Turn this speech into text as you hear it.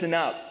Listen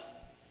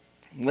up.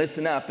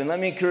 Listen up. And let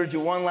me encourage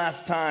you one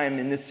last time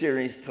in this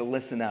series to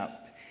listen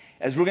up.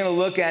 As we're going to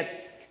look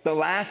at the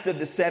last of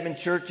the 7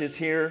 churches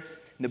here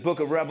in the book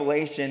of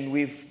Revelation,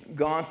 we've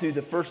gone through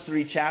the first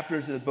 3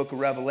 chapters of the book of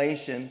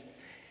Revelation.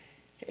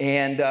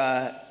 And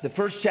the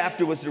first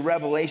chapter was the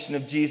revelation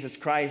of Jesus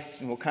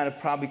Christ. And we'll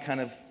probably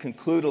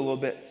conclude a little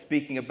bit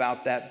speaking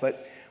about that.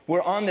 But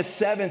we're on the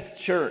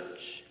 7th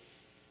church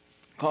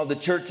called the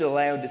Church of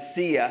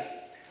Laodicea.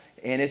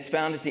 And it's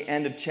found at the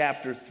end of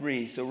chapter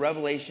 3. So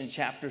Revelation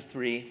chapter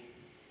 3,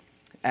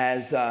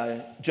 as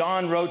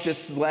John wrote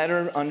this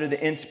letter under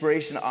the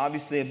inspiration,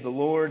 obviously, of the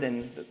Lord.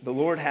 And the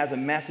Lord has a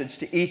message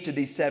to each of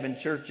these 7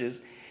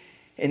 churches.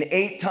 And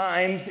 8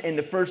 times in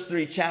the first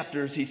 3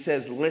 chapters, he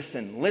says,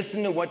 listen.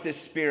 Listen to what the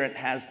Spirit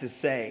has to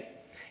say.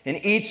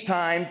 And each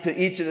time to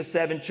each of the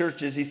 7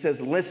 churches, he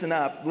says, listen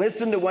up.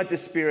 Listen to what the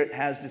Spirit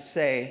has to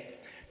say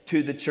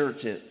to the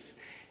churches.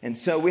 And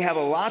so we have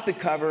a lot to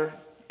cover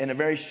in a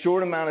very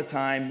short amount of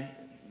time.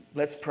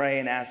 Let's pray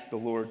and ask the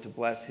Lord to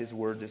bless his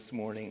word this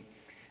morning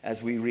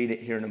as we read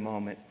it here in a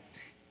moment.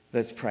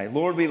 Let's pray.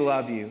 Lord, we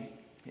love you,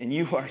 and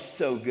you are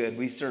so good.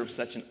 We serve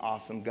such an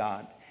awesome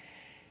God.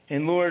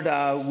 And Lord,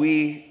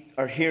 we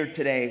are here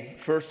today,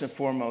 first and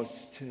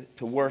foremost,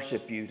 to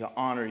worship you, to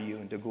honor you,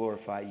 and to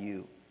glorify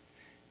you.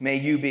 May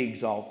you be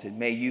exalted.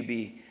 May you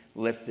be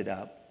lifted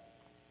up.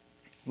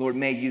 Lord,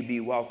 may you be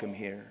welcome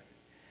here.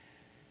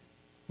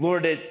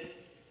 Lord,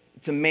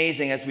 it's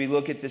amazing as we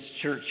look at this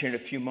church here in a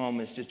few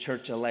moments, the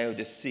Church of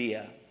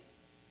Laodicea,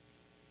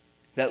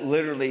 that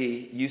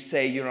literally you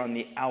say you're on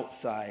the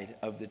outside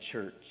of the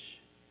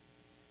church,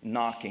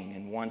 knocking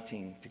and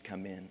wanting to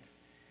come in.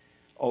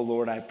 Oh,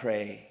 Lord, I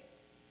pray,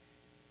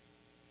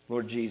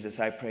 Lord Jesus,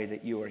 I pray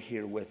that you are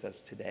here with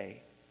us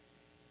today,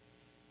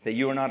 that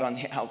you are not on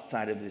the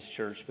outside of this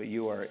church, but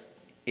you are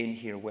in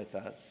here with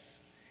us.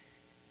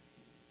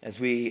 As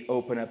we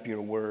open up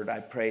your word,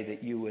 I pray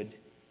that you would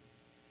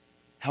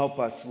help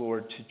us,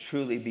 Lord, to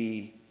truly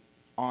be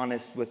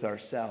honest with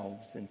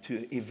ourselves and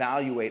to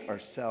evaluate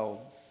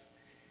ourselves.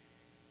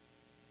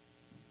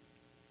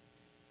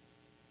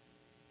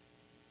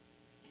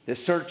 To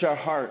search our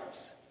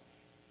hearts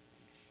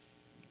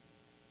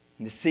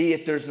and to see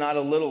if there's not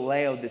a little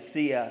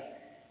Laodicea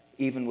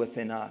even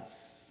within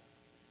us.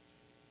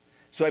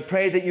 So I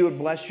pray that you would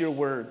bless your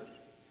word.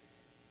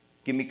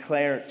 Give me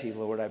clarity,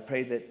 Lord. I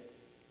pray that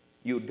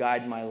you would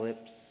guide my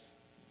lips.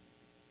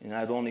 And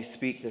I'd only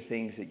speak the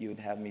things that you would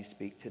have me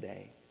speak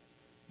today.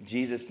 In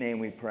Jesus' name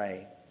we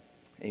pray.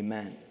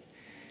 Amen.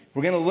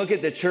 We're going to look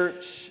at the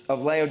church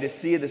of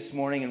Laodicea this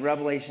morning in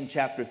Revelation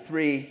chapter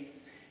 3.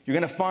 You're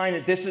going to find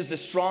that this is the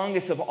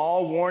strongest of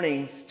all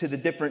warnings to the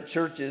different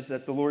churches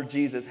that the Lord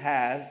Jesus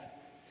has.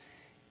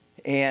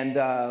 And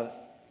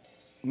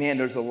man,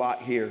 there's a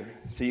lot here.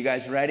 So you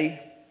guys ready?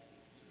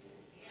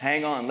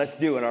 Hang on. Let's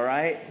do it, all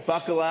right?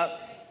 Buckle up.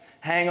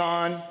 Hang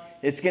on.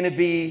 It's going to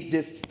be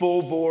just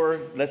full bore.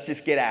 Let's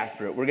just get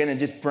after it. We're going to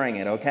just bring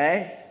it,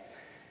 okay?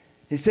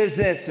 He says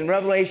this in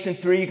Revelation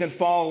 3. You can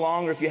follow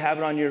along, or if you have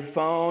it on your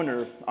phone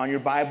or on your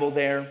Bible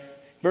there.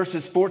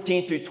 Verses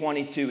 14 through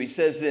 22. He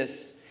says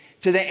this.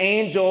 To the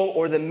angel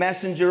or the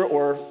messenger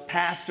or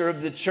pastor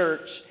of the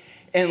church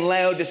in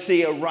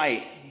Laodicea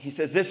write. He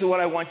says, this is what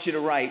I want you to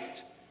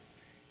write.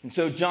 And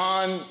so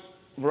John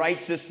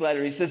writes this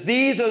letter. He says,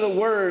 these are the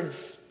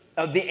words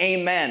of the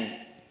Amen,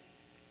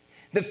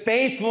 the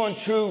faithful and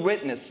true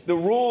witness, the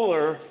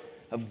ruler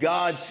of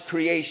God's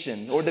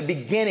creation, or the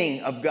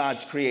beginning of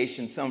God's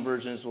creation, some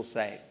versions will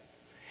say.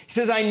 He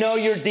says, I know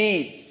your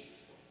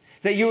deeds,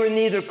 that you are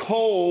neither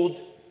cold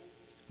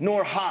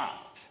nor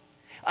hot.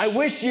 I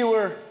wish you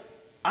were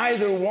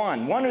either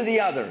one or the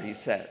other, he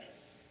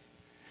says.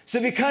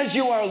 So because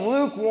you are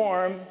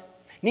lukewarm,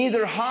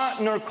 neither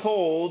hot nor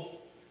cold,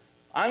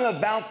 I'm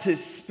about to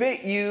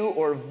spit you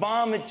or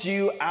vomit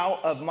you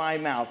out of my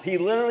mouth. He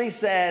literally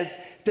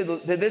says to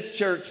this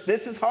church,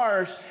 this is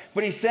harsh,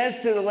 but he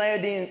says to the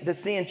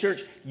Laodicean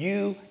church,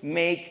 you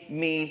make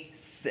me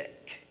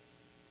sick.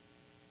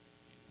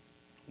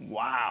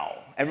 Wow.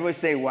 Everybody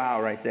say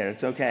wow right there.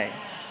 It's okay.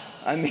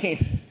 I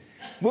mean,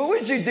 what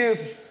would you do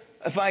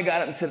if I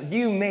got up and said,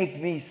 you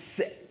make me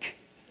sick?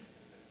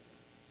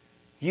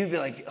 You'd be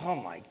like, oh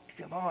my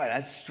God,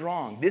 that's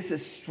strong. This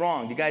is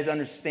strong. Do you guys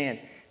understand?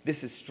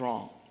 This is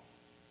strong.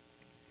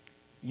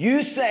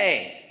 You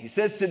say, he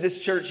says to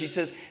this church, he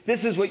says,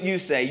 this is what you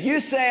say. You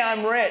say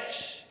I'm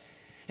rich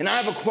and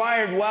I've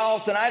acquired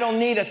wealth and I don't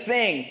need a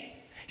thing. He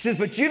says,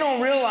 but you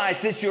don't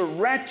realize that you're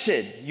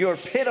wretched, you're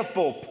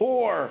pitiful,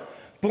 poor,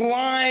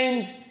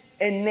 blind,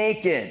 and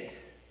naked.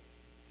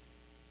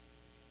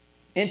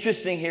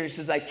 Interesting here, he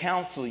says, I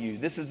counsel you.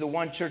 This is the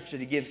one church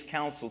that he gives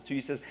counsel to.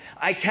 He says,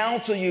 I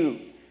counsel you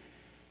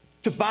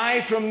to buy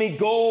from me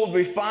gold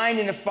refined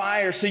in a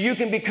fire so you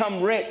can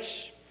become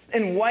rich,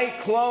 and white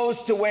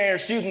clothes to wear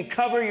so you can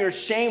cover your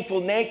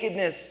shameful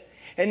nakedness.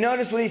 And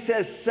notice what he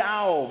says,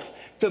 salve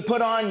to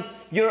put on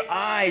your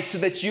eyes so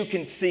that you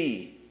can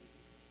see.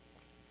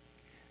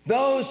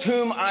 Those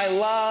whom I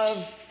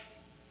love,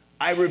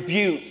 I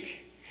rebuke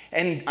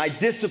and I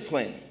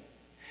discipline.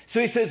 So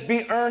he says,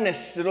 be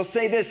earnest. It'll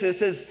say this. It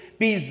says,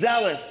 be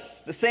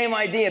zealous. The same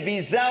idea. Be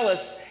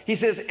zealous. He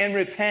says, and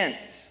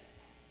repent.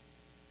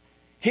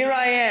 Here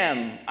I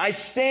am. I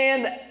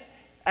stand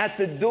at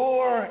the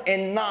door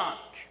and knock.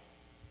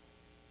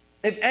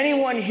 If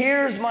anyone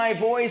hears my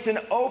voice and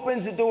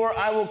opens the door,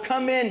 I will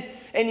come in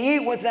and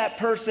eat with that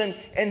person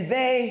and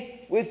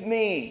they with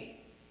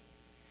me.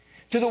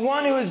 To the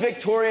one who is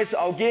victorious,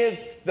 I'll give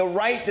the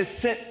right to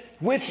sit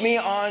with me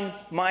on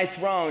my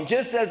throne,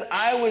 just as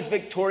I was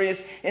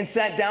victorious and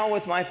sat down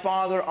with my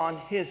Father on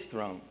his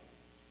throne.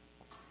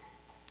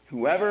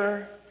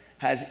 Whoever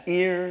has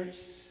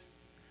ears,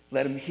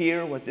 let him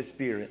hear what the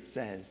Spirit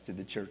says to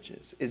the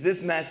churches. Is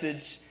this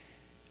message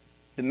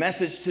the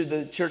message to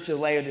the church of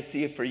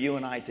Laodicea for you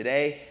and I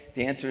today?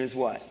 The answer is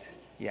what?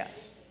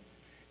 Yes.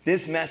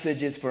 This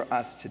message is for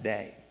us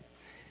today.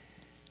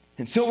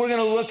 And so we're going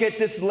to look at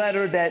this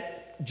letter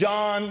that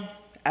John,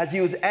 as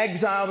he was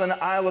exiled on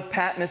the Isle of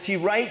Patmos, he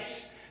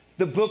writes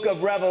the book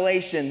of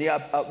Revelation, the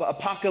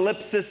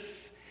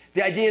apocalypsis.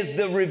 The idea is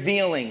the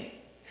revealing.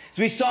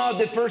 So we saw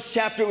the first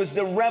chapter was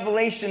the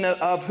revelation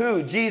of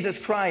who?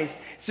 Jesus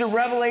Christ. It's the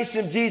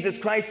revelation of Jesus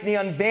Christ and the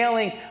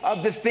unveiling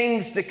of the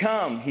things to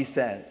come, he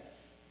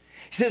says.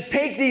 He says,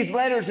 take these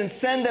letters and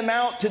send them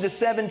out to the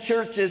 7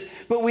 churches.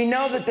 But we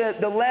know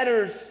that the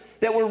letters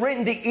that were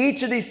written to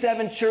each of these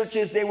 7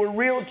 churches, they were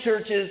real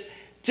churches,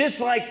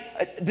 just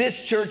like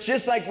this church,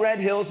 just like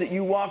Red Hills that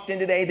you walked in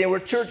today. They were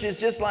churches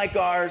just like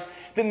ours.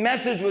 The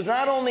message was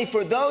not only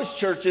for those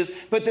churches,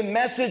 but the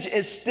message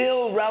is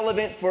still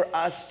relevant for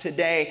us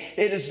today.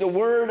 It is the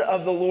word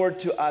of the Lord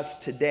to us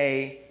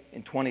today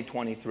in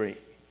 2023.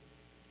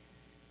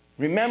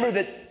 Remember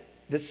that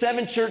the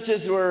 7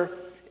 churches were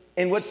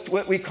in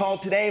what we call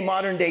today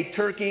modern day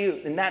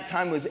Turkey. In that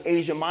time was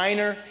Asia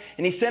Minor.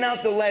 And he sent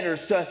out the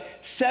letters to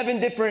 7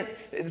 different,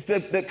 it's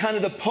the kind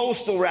of the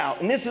postal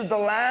route. And this is the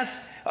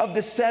last of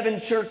the 7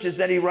 churches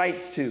that he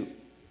writes to.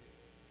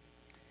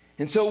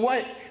 And so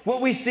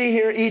what we see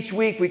here each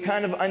week, we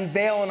kind of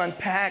unveil and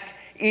unpack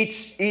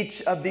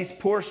each of these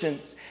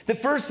portions. The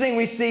first thing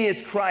we see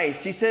is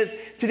Christ. He says,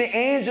 to the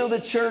angel of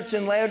the church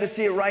in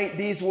Laodicea write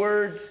these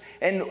words.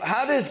 And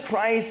how does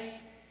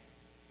Christ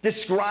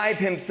describe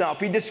himself?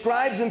 He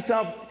describes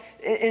himself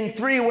in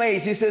 3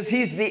 ways. He says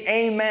he's the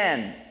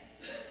Amen.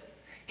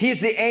 He's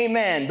the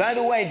Amen. By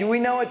the way, do we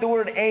know what the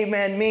word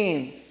Amen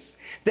means?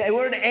 The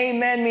word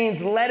Amen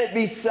means let it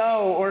be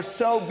so or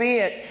so be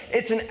it.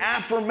 It's an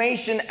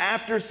affirmation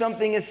after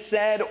something is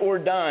said or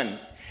done.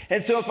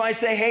 And so if I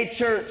say, hey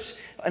church,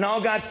 and all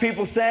God's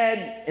people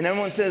said, and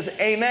everyone says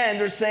amen,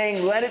 they're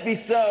saying let it be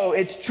so.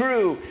 It's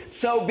true.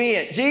 So be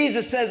it.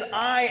 Jesus says,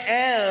 I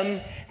am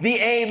the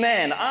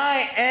Amen.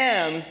 I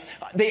am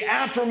the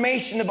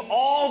affirmation of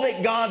all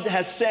that God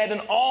has said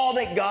and all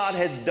that God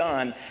has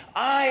done.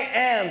 I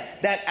am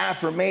that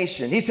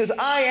affirmation. He says,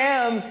 I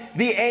am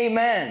the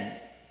Amen.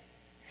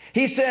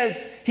 He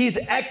says he's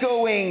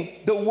echoing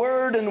the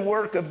word and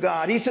work of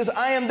God. He says,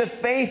 I am the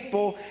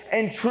faithful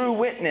and true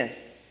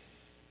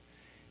witness.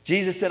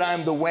 Jesus said, I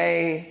am the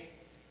way,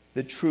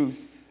 the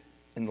truth,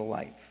 and the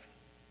life.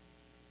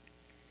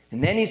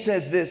 And then he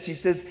says this, he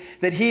says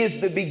that he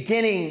is the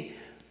beginning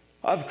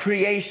of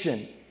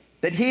creation,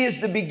 that he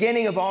is the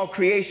beginning of all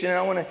creation. And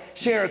I want to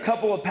share a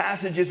couple of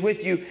passages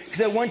with you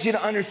because I want you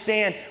to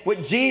understand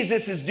what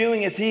Jesus is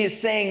doing is he is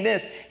saying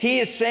this. He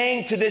is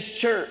saying to this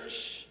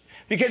church,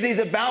 because he's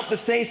about to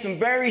say some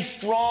very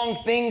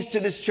strong things to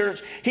this church.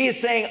 He is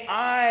saying,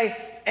 I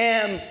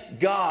am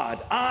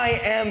God. I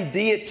am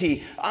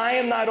deity. I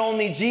am not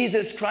only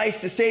Jesus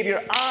Christ the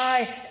Savior.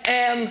 I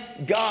am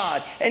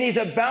God. And he's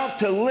about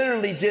to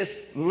literally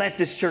just let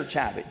this church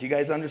have it. Do you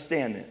guys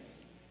understand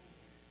this?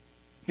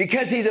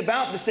 Because he's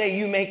about to say,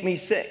 you make me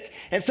sick.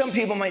 And some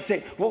people might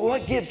say, well,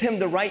 what gives him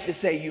the right to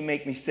say, you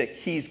make me sick?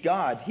 He's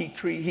God.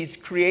 He's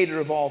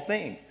creator of all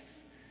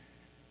things.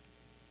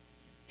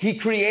 He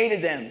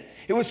created them.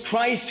 It was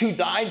Christ who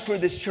died for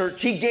this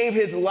church. He gave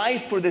his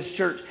life for this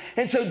church.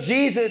 And so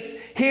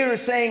Jesus here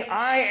is saying,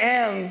 I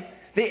am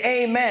the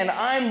Amen.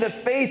 I'm the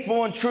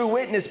faithful and true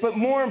witness. But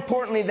more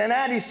importantly than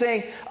that, he's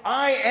saying,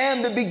 I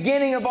am the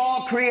beginning of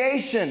all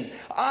creation.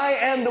 I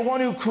am the one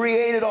who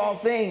created all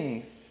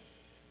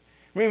things.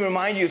 Let me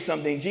remind you of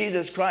something.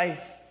 Jesus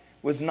Christ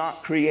was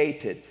not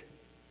created.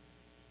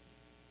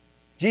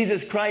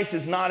 Jesus Christ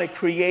is not a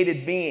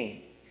created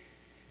being.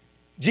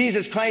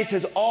 Jesus Christ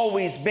has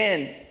always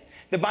been.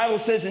 The Bible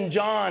says in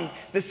John,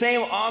 the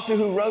same author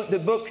who wrote the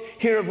book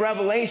here of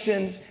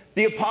Revelation,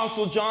 the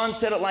Apostle John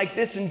said it like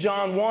this in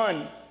John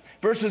 1,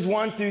 verses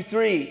 1 through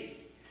 3.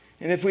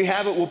 And if we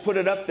have it, we'll put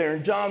it up there.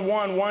 In John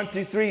 1, 1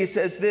 through 3, it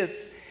says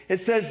this. It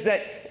says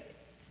that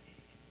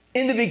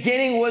in the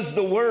beginning was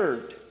the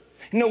Word.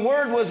 And the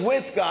Word was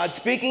with God,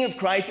 speaking of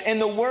Christ,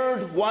 and the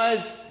Word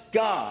was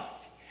God.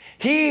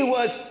 He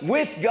was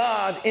with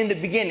God in the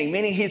beginning,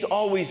 meaning he's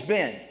always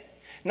been.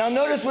 Now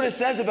notice what it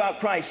says about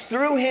Christ.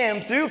 Through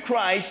him, through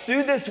Christ,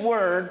 through this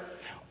Word,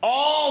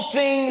 all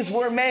things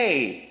were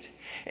made.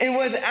 And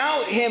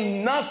without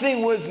him,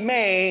 nothing was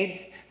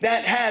made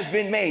that has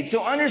been made.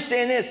 So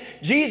understand this,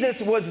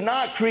 Jesus was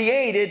not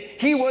created,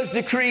 he was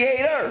the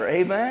creator,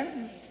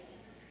 amen?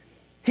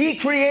 He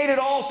created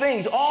all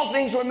things. All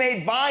things were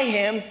made by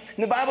him.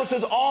 And the Bible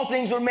says all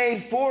things were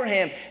made for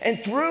him. And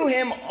through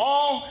him,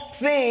 all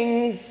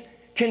things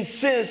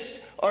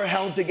consist or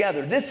held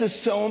together. This is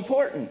so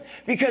important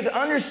because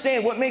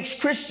understand what makes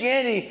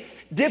Christianity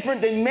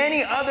different than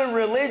many other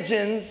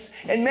religions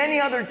and many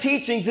other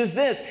teachings is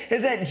this,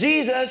 is that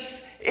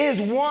Jesus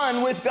is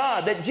one with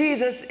God, that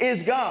Jesus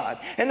is God,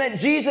 and that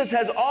Jesus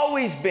has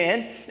always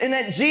been, and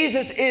that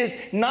Jesus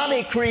is not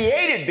a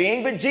created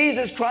being, but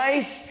Jesus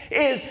Christ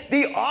is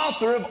the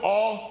author of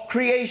all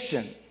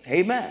creation.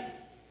 Amen.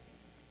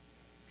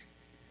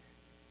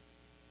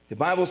 The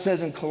Bible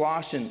says in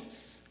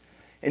Colossians,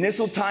 and this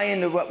will tie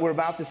into what we're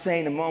about to say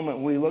in a moment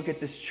when we look at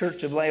this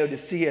church of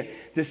Laodicea,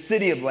 the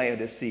city of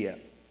Laodicea.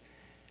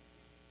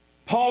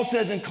 Paul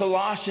says in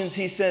Colossians,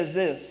 he says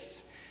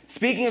this,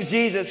 speaking of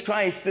Jesus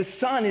Christ, the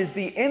Son is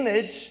the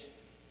image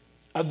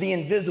of the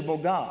invisible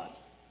God,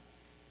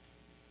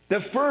 the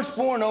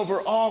firstborn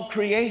over all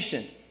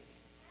creation.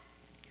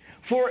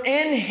 For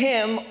in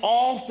him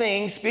all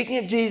things, speaking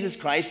of Jesus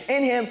Christ,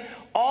 in him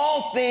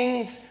all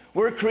things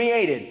were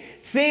created.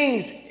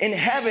 Things in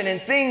heaven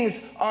and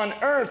things on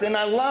earth. And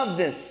I love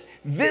this,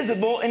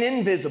 visible and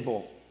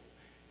invisible.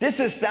 This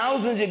is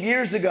thousands of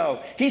years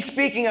ago. He's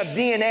speaking of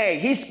DNA.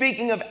 He's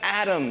speaking of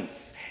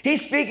atoms.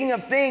 He's speaking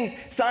of things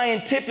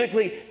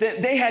scientifically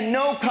that they had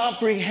no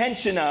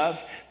comprehension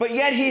of, but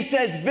yet he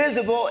says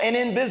visible and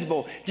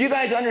invisible. Do you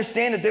guys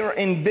understand that there were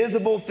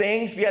invisible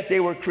things, yet they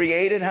were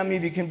created? How many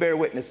of you can bear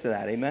witness to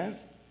that? Amen?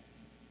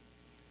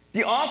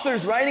 The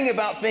author's writing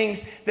about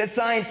things that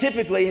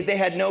scientifically they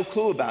had no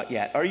clue about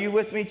yet. Are you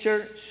with me,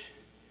 church?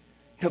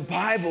 The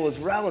Bible is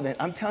relevant.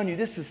 I'm telling you,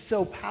 this is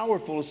so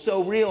powerful,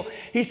 so real.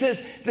 He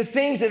says the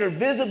things that are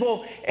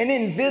visible and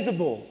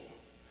invisible.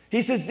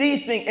 He says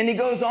these things, and he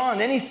goes on.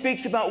 Then he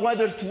speaks about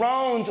whether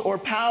thrones or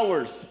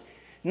powers,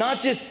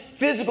 not just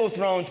physical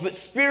thrones, but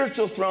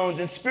spiritual thrones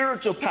and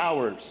spiritual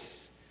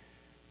powers.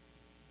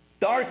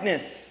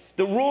 Darkness,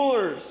 the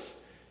rulers.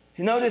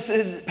 You notice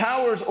his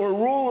powers or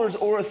rulers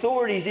or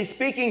authorities. He's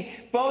speaking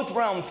both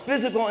realms,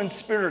 physical and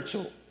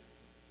spiritual.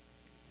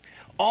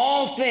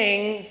 All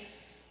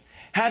things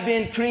have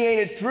been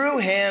created through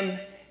him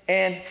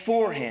and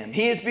for him.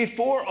 He is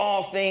before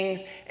all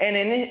things, and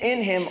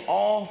in him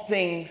all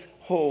things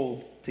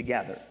hold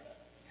together.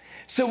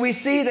 So we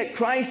see that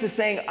Christ is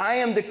saying, I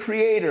am the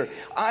creator.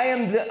 I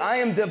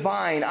am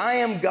divine. I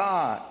am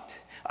God.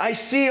 I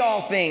see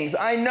all things.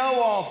 I know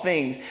all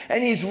things.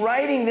 And he's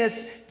writing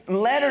this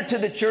letter to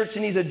the church,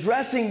 and he's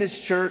addressing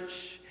this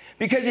church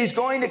because he's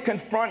going to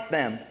confront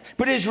them.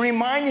 But he's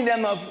reminding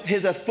them of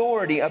his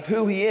authority, of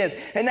who he is,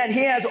 and that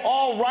he has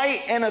all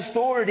right and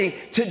authority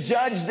to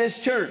judge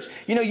this church.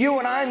 You know, you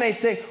and I may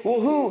say, well,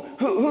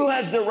 who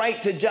has the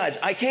right to judge?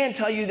 I can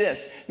tell you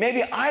this.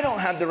 Maybe I don't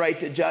have the right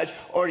to judge,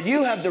 or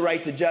you have the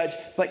right to judge,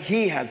 but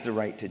he has the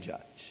right to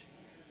judge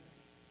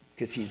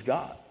because he's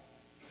God.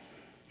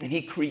 And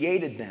he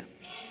created them.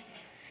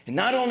 And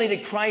not only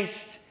did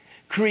Christ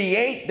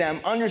create them,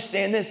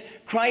 understand this,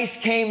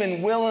 Christ came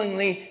and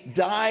willingly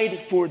died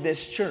for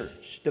this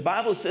church. The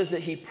Bible says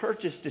that he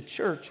purchased the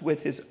church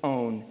with his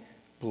own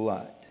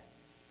blood.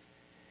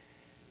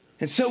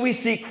 And so we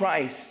see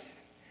Christ.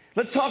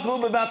 Let's talk a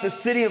little bit about the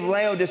city of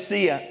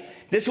Laodicea.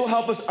 This will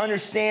help us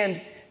understand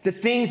the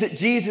things that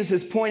Jesus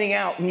is pointing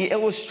out and the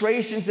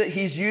illustrations that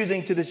he's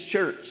using to this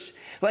church.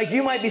 Like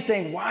you might be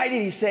saying, why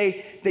did he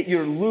say that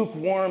you're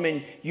lukewarm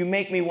and you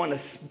make me want to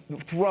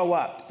throw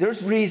up?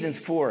 There's reasons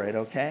for it,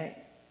 okay?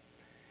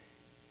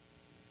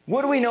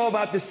 What do we know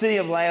about the city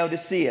of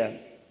Laodicea?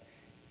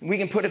 We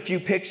can put a few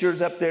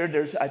pictures up there.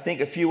 There's, I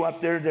think, a few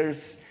up there.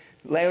 There's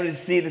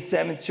Laodicea, the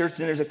seventh church,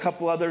 and there's a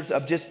couple others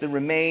of just the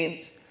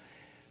remains.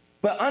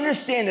 But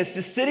understand this,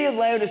 the city of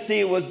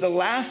Laodicea was the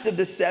last of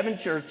the seven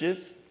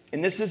churches,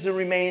 and this is the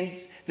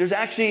remains. There's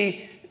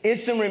actually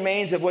some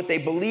remains of what they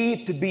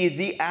believe to be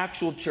the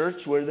actual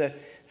church where the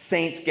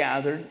saints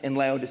gathered in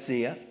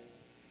Laodicea.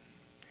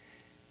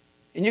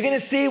 And you're going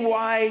to see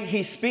why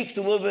he speaks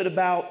a little bit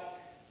about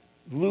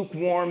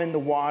lukewarm in the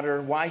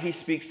water, why he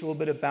speaks a little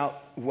bit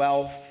about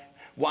wealth,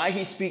 why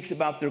he speaks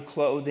about their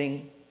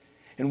clothing,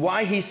 and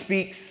why he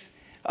speaks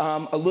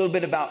a little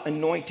bit about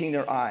anointing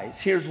their eyes.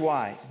 Here's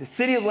why. The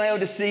city of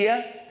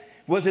Laodicea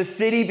was a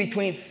city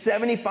between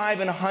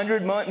 75 and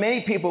 100,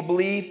 many people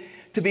believe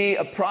to be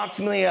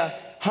approximately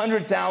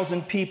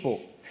 100,000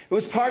 people. It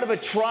was part of a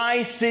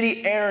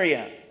tri-city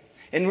area.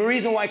 And the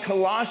reason why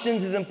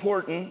Colossians is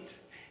important,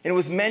 and it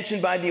was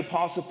mentioned by the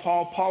Apostle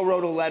Paul, Paul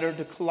wrote a letter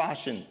to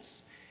Colossians.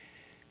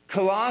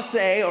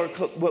 Colossae, or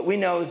what we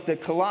know as the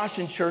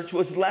Colossian church,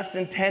 was less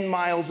than 10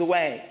 miles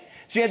away.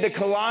 So you had the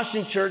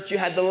Colossian church, you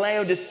had the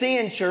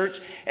Laodicean church,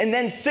 and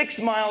then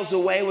 6 miles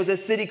away was a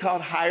city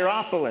called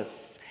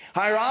Hierapolis.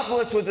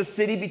 Hierapolis was a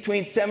city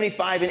between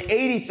 75 and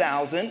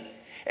 80,000,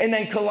 And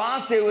then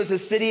Colossae was a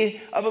city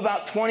of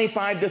about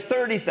 25 to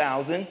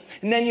 30,000.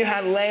 And then you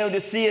had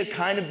Laodicea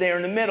kind of there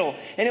in the middle.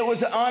 And it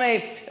was on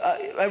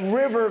a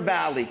river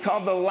valley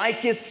called the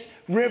Lycus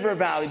River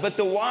Valley. But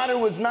the water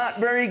was not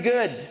very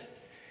good.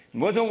 It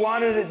wasn't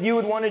water that you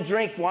would want to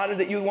drink, water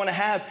that you would want to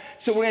have.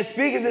 So we're going to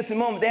speak of this in a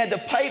moment. They had to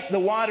pipe the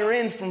water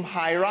in from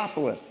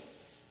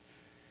Hierapolis.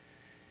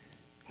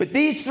 But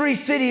these three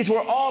cities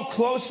were all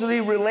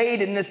closely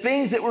related. And the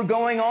things that were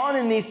going on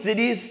in these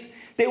cities,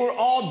 they were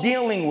all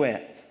dealing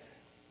with.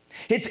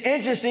 It's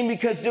interesting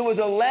because there was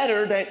a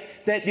letter that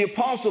the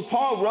Apostle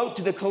Paul wrote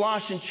to the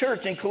Colossian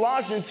church. In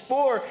Colossians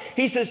 4,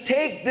 he says,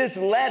 take this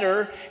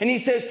letter, and he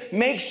says,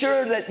 make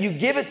sure that you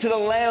give it to the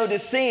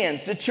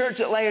Laodiceans, the church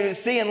at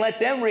Laodicea, and let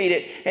them read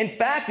it. In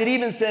fact, it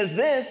even says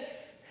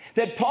this,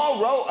 that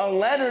Paul wrote a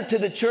letter to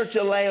the church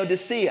of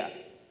Laodicea.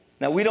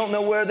 Now, we don't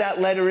know where that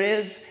letter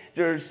is.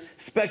 There's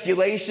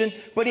speculation.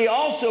 But he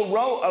also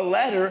wrote a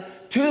letter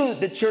to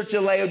the church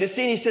of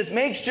Laodicea. And he says,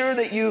 make sure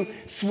that you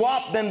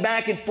swap them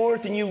back and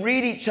forth and you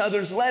read each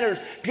other's letters.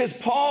 Because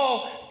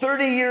Paul,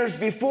 30 years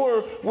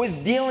before, was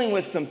dealing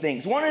with some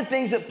things. One of the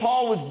things that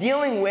Paul was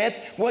dealing with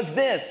was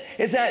this,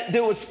 is that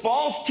there was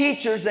false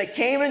teachers that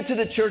came into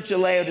the church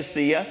of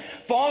Laodicea,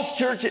 false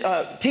church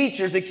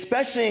teachers,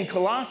 especially in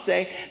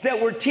Colossae,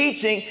 that were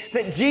teaching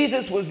that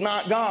Jesus was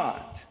not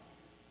God.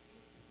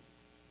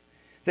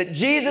 That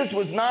Jesus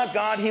was not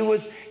God. He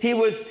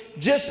was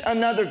just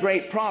another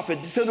great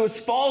prophet. So there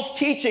was false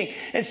teaching.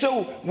 And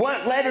so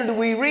what letter did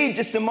we read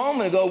just a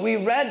moment ago? We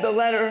read the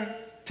letter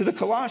to the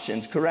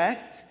Colossians,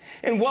 correct?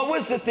 And what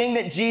was the thing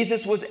that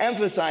Jesus was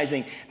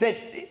emphasizing?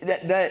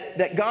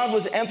 That God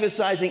was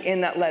emphasizing in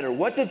that letter?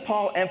 What did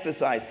Paul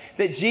emphasize?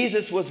 That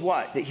Jesus was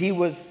what? That he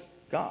was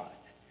God.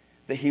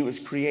 That he was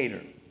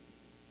creator.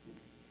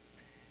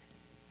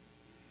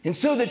 And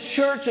so the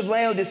church of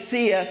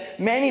Laodicea,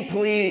 many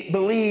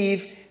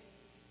believe,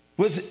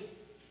 was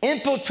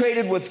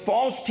infiltrated with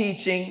false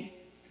teaching.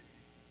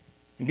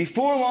 And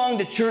before long,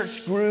 the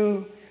church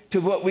grew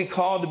to what we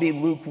call to be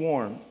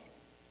lukewarm.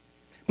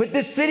 But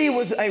this city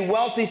was a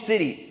wealthy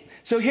city.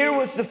 So here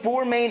was the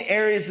four main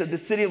areas of the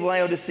city of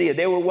Laodicea.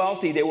 They were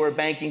wealthy. They were a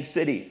banking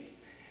city.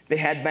 They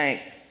had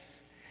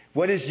banks.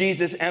 What does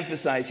Jesus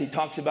emphasize? He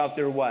talks about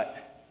their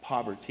what?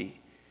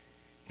 Poverty.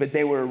 But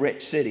they were a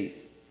rich city.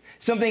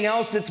 Something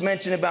else that's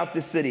mentioned about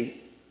the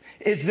city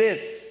is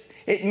this.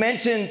 It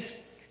mentions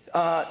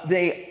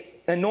they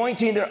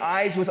anointing their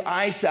eyes with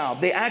eye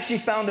salve. They actually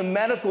found a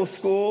medical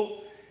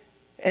school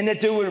and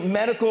that there were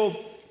medical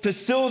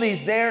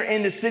facilities there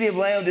in the city of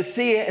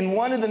Laodicea. And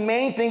one of the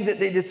main things that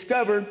they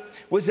discovered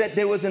was that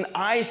there was an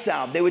eye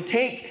salve. They would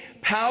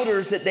take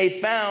powders that they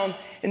found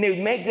and they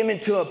would make them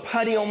into a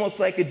putty, almost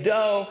like a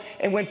dough.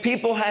 And when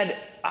people had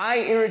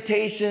eye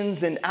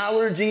irritations and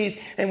allergies,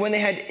 and when they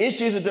had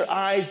issues with their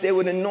eyes, they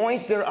would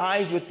anoint their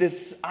eyes with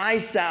this eye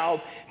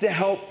salve to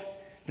help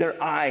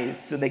their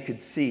eyes so they could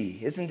see.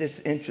 Isn't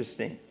this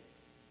interesting?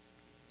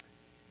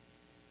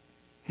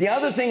 The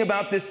other thing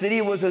about this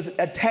city was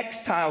a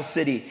textile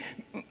city,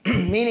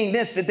 meaning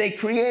this, that they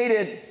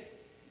created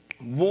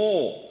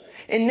wool.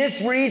 In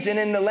this region,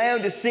 in the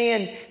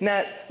Laodicean,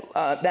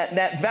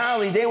 that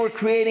valley, they were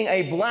creating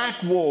a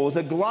black wool. It was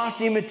a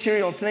glossy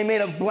material. So they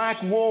made a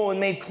black wool and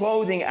made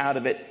clothing out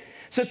of it.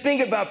 So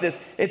think about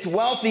this. It's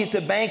wealthy. It's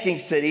a banking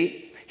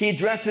city. He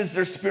addresses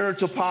their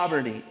spiritual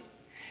poverty.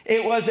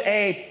 It was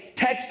a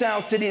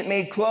textile city that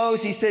made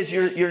clothes. He says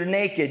you're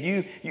naked.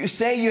 You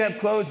say you have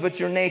clothes, but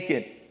you're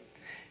naked.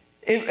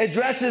 It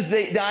addresses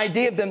the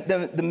idea of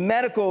the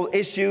medical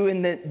issue,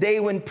 and that they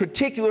in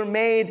particular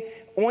made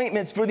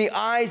ointments for the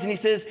eyes, and he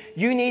says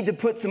you need to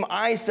put some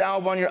eye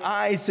salve on your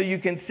eyes so you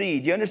can see.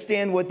 Do you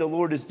understand what the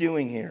Lord is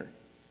doing here?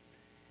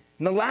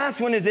 And the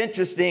last one is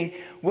interesting,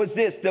 was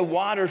this, the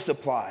water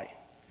supply.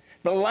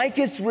 The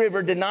Lycus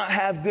River did not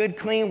have good,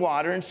 clean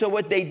water, and so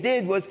what they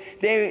did was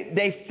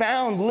they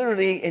found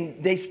literally,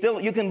 and they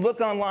still, you can look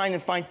online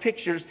and find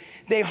pictures,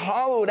 they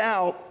hollowed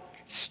out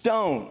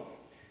stone.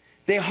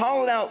 They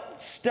hollowed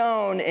out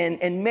stone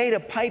and made a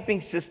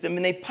piping system,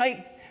 and they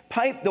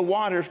piped the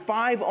water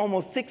 5,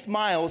 almost 6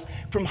 miles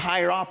from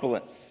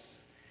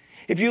Hierapolis.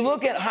 If you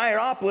look at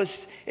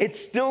Hierapolis, it's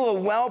still a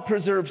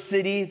well-preserved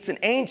city. It's an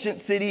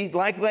ancient city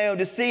like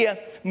Laodicea.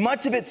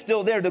 Much of it's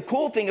still there. The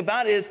cool thing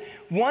about it is,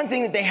 one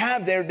thing that they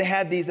have there, they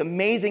have these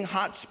amazing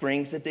hot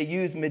springs that they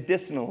use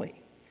medicinally.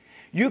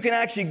 You can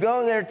actually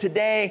go there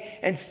today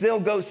and still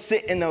go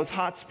sit in those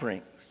hot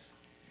springs.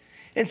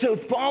 And so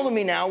follow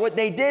me now. What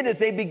they did is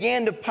they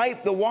began to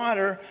pipe the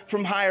water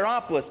from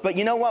Hierapolis. But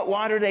you know what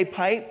water they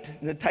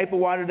piped? The type of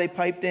water they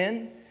piped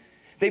in?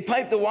 They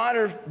piped the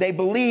water, they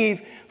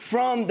believe,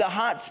 from the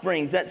hot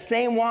springs, that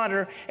same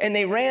water, and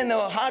they ran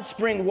the hot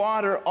spring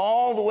water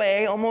all the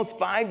way, almost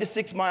 5 to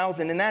 6 miles,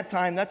 and in that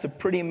time, that's a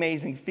pretty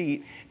amazing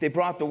feat. They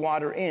brought the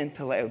water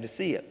into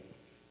Laodicea.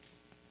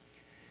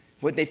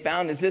 What they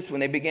found is this: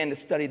 when they began to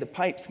study the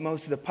pipes,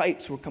 most of the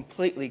pipes were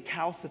completely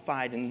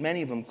calcified and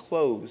many of them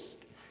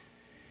closed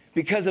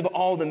because of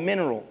all the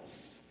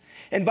minerals.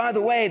 And by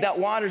the way, that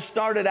water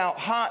started out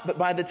hot, but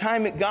by the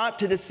time it got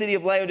to the city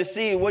of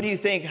Laodicea, what do you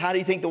think? How do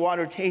you think the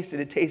water tasted?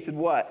 It tasted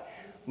what?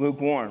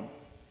 Lukewarm.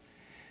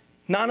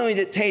 Not only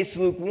did it taste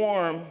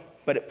lukewarm,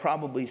 but it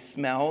probably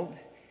smelled.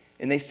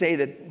 And they say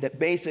that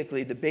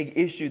basically the big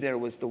issue there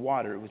was the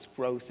water. It was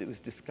gross. It was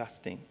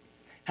disgusting.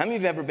 How many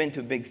of you have ever been to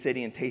a big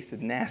city and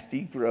tasted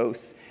nasty,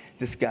 gross,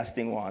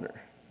 disgusting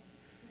water?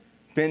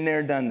 Been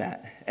there, done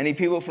that. Any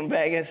people from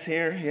Vegas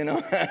here,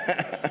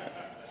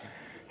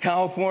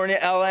 California,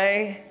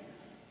 LA?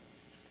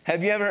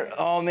 Have you ever,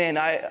 oh man,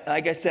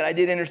 like I said, I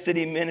did inner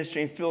city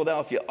ministry in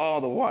Philadelphia. Oh,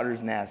 the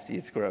water's nasty,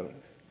 it's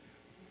gross.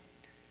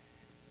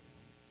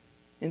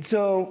 And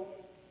so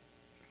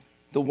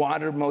the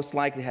water most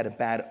likely had a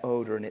bad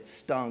odor and it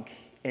stunk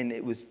and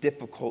it was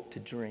difficult to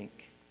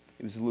drink.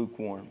 It was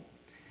lukewarm.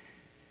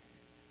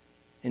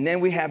 And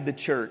then we have the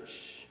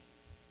church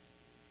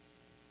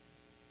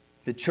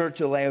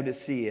of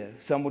Laodicea.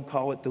 Some would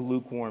call it the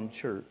lukewarm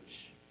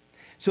church.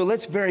 So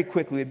let's very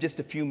quickly, we have just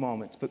a few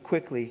moments, but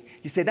quickly,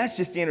 you say, that's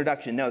just the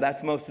introduction. No,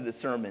 that's most of the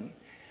sermon.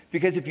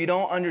 Because if you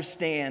don't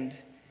understand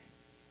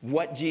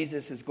what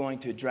Jesus is going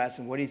to address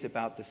and what he's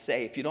about to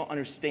say, if you don't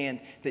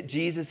understand that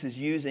Jesus is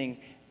using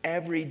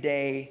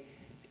everyday,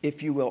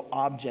 if you will,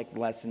 object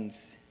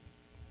lessons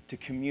to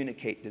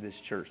communicate to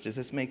this church. Does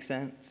this make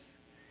sense?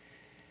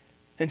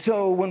 And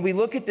so when we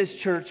look at this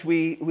church,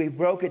 we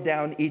broke it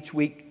down each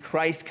week,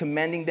 Christ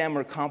commending them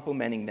or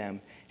complimenting them.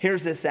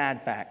 Here's the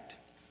sad fact.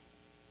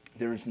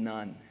 There's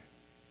none.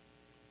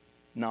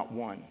 Not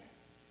one.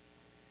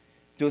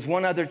 There was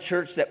one other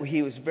church that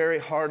he was very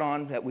hard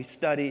on that we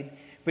studied,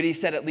 but he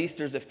said at least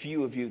there's a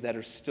few of you that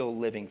are still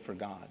living for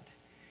God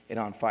and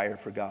on fire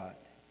for God.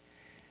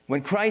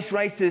 When Christ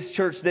writes this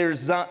church,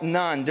 there's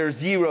none, there's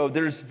zero,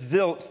 there's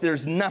zilch,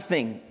 there's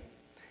nothing.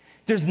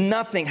 There's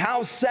nothing.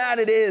 How sad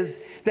it is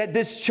that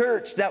this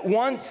church that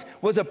once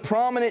was a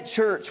prominent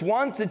church,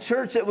 once a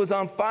church that was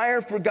on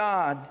fire for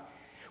God,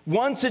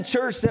 once a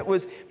church that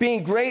was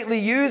being greatly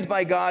used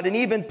by God, and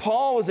even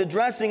Paul was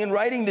addressing and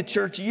writing the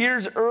church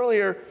years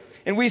earlier,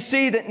 and we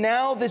see that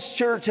now this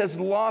church has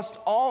lost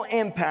all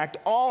impact,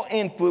 all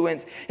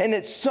influence, and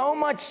it's so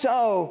much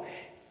so,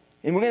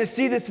 and we're going to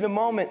see this in a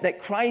moment,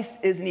 that Christ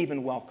isn't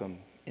even welcome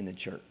in the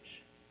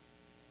church.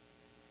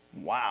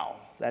 Wow,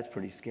 that's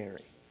pretty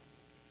scary.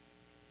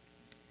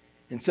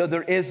 And so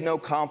there is no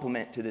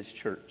compliment to this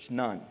church,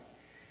 none.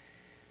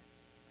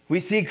 We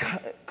see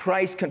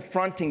Christ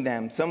confronting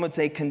them. Some would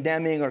say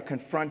condemning or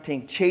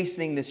confronting,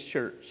 chastening this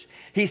church.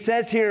 He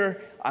says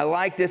here, I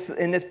like this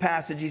in this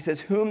passage, he says,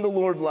 whom the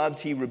Lord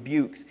loves, he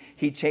rebukes,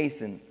 he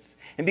chastens.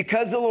 And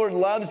because the Lord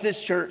loves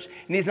this church,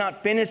 and he's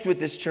not finished with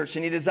this church,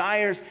 and he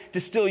desires to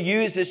still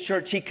use this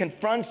church, he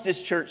confronts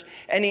this church,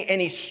 and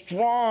he's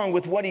strong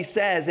with what he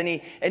says, and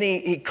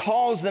he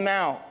calls them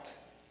out.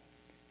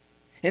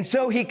 And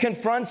so he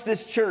confronts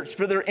this church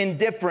for their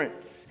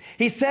indifference.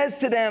 He says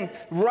to them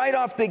right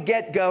off the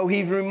get-go,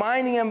 he's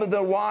reminding them of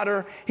the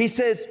water. He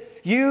says,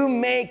 you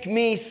make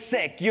me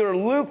sick. You're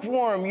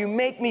lukewarm. You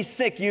make me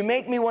sick. You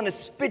make me want to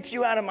spit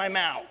you out of my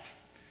mouth.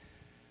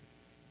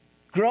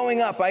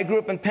 Growing up, I grew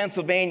up in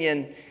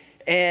Pennsylvania,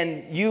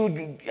 and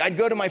I'd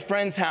go to my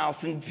friend's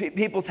house and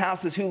people's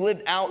houses who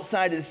lived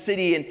outside of the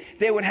city, and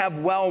they would have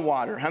well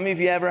water. How many of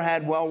you ever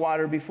had well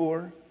water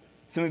before?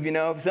 Some of you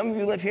know. Some of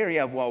you live here, you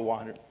have well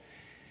water.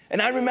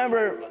 And I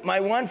remember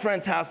my one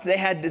friend's house, they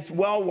had this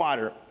well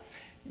water.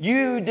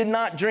 You did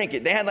not drink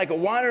it. They had like a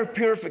water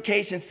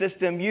purification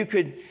system. You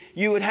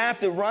would have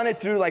to run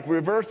it through like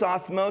reverse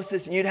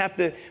osmosis, and you'd have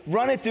to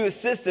run it through a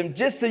system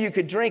just so you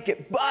could drink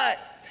it. But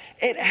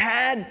it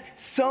had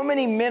so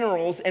many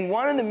minerals, and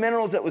one of the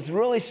minerals that was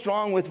really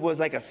strong with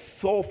was like a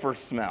sulfur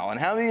smell. And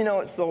how many of you know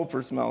what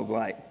sulfur smells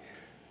like?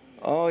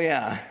 Oh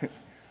yeah.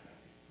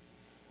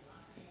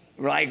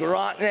 Like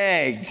rotten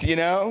eggs,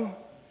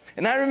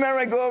 And I remember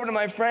I go over to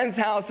my friend's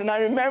house, and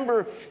I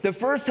remember the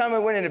first time I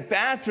went in the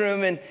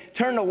bathroom and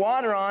turned the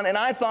water on, and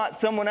I thought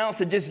someone else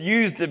had just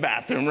used the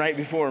bathroom right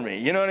before me.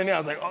 You know what I mean? I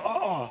was like,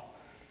 oh.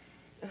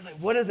 I was like,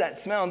 what does that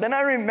smell? And then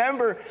I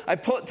remember I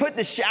put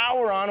the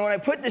shower on. When I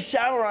put the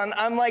shower on,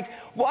 I'm like,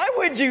 why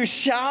would you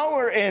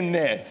shower in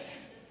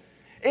this?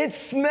 It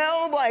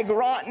smelled like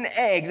rotten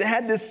eggs. It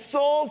had this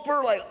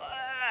sulfur,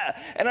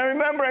 and I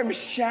remember I'm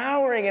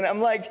showering, and I'm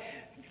like,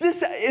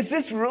 is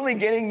this really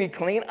getting me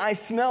clean? I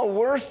smell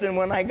worse than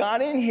when I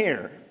got in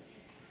here.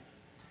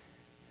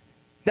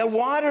 The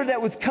water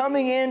that was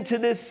coming into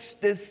this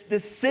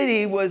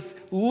city was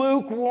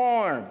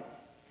lukewarm.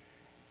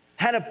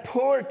 Had a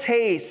poor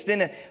taste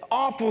and an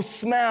awful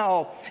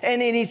smell.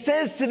 And then he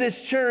says to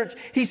this church,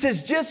 he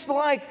says, just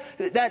like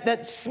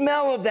that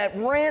smell of that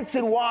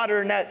rancid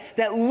water and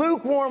that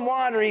lukewarm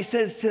water, he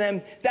says to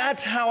them,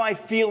 that's how I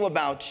feel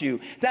about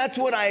you. That's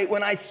when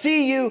I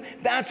see you,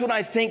 that's what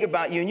I think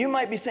about you. And you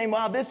might be saying,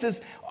 wow, this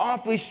is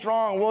awfully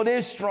strong. Well, it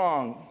is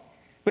strong,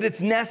 but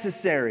it's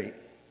necessary. And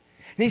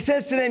he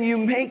says to them, you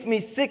make me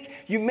sick.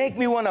 You make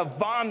me want to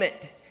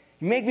vomit.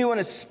 You make me want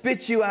to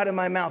spit you out of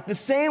my mouth. The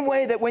same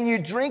way that when you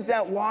drink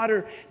that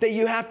water, that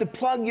you have to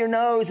plug your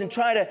nose and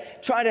try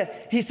to,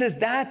 he says,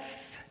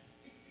 that's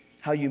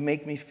how you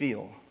make me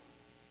feel.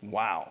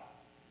 Wow.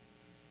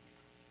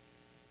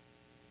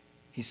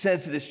 He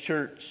says to this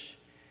church,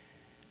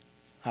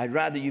 I'd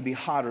rather you be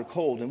hot or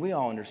cold. And we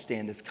all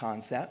understand this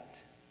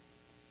concept.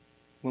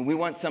 When we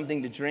want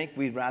something to drink,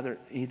 we'd rather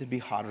either be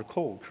hot or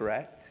cold,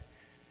 correct?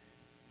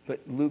 But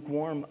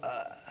lukewarm,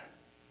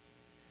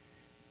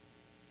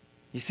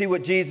 You see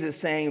what Jesus is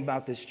saying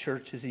about this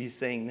church is he's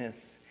saying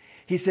this.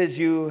 He says,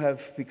 you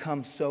have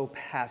become so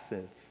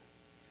passive.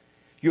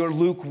 You're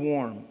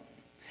lukewarm.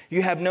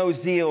 You have no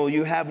zeal.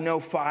 You have no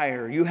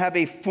fire. You have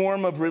a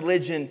form of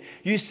religion.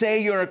 You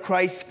say you're a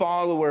Christ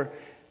follower,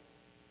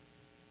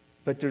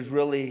 but there's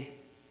really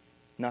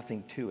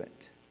nothing to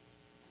it.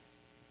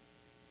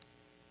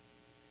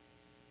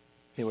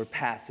 They were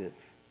passive.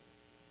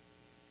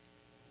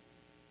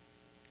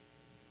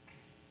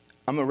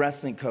 I'm a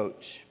wrestling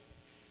coach.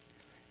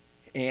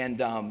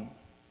 And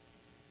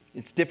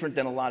it's different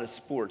than a lot of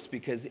sports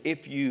because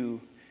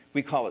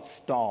we call it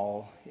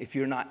stall, if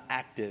you're not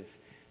active,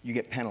 you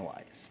get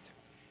penalized.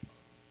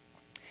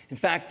 In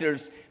fact,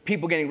 there's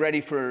people getting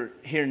ready for,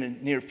 here in the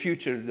near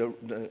future,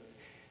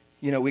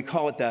 we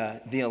call it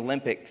the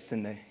Olympics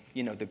and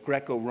the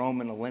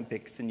Greco-Roman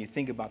Olympics, and you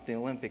think about the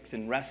Olympics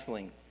in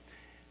wrestling.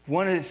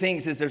 One of the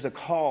things is there's a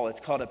call, it's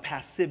called a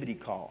passivity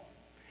call.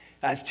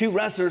 As two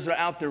wrestlers are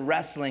out there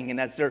wrestling,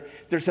 and as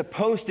they're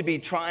supposed to be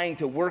trying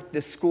to work the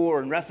score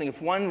in wrestling,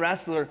 if one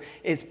wrestler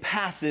is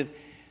passive,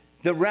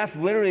 the ref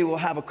literally will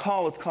have a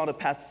call. It's called a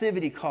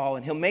passivity call,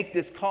 and he'll make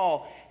this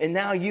call, and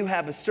now you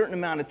have a certain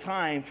amount of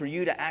time for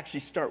you to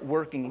actually start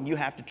working, and you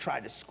have to try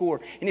to score.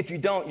 And if you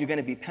don't, you're going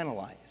to be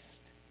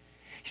penalized.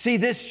 See,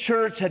 this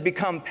church had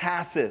become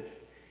passive.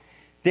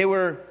 They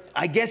were,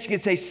 I guess you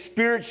could say,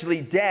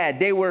 spiritually dead.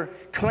 They were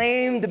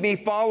claimed to be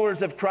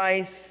followers of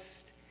Christ.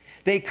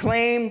 They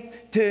claimed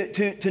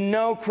to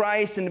know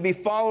Christ and to be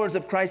followers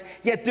of Christ,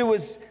 yet there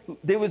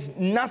was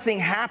nothing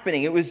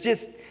happening.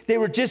 They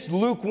were just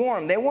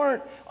lukewarm. They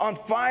weren't on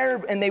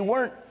fire and they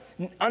weren't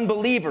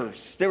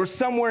unbelievers. They were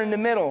somewhere in the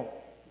middle.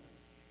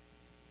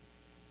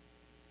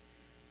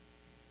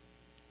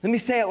 Let me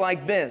say it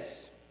like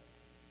this.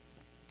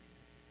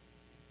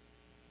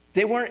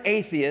 They weren't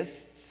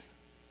atheists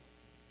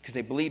because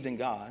they believed in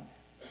God,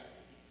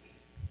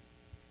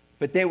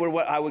 but they were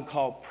what I would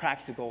call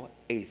practical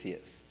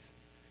atheists.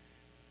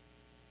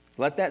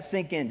 Let that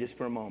sink in just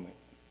for a moment.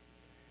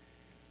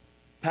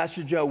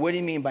 Pastor Joe, what do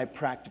you mean by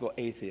practical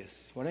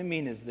atheists? What I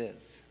mean is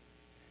this,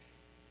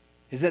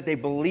 is that they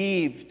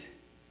believed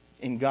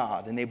in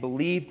God and they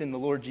believed in the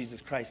Lord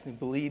Jesus Christ and they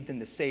believed in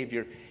the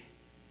Savior.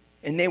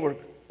 And they were,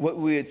 what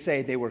we would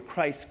say, they were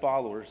Christ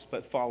followers,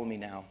 but follow me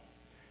now.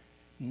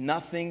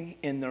 Nothing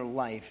in their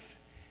life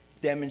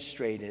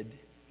demonstrated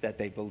that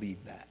they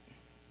believed that.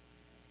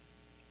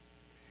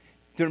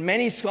 There are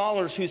many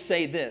scholars who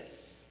say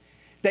this,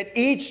 that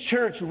each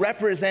church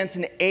represents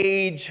an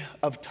age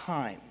of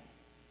time.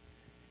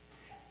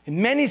 And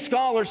many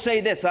scholars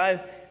say this,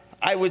 I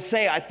would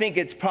say, I think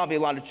it's probably a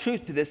lot of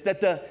truth to this, that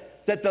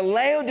the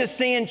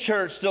Laodicean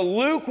church, the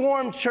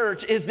lukewarm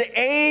church, is the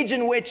age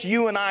in which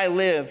you and I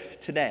live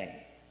today.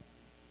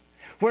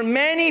 Where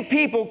many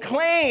people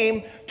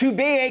claim to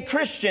be a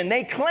Christian.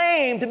 They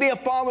claim to be a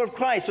follower of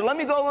Christ. So let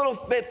me go a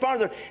little bit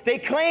farther. They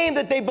claim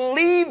that they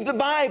believe the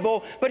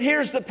Bible, but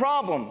here's the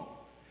problem.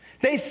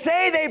 They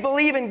say they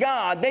believe in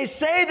God. They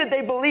say that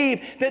they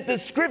believe that the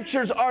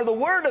scriptures are the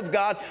word of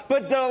God,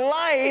 but their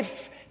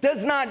life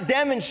does not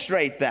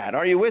demonstrate that.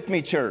 Are you with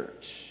me,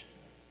 church?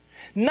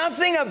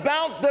 Nothing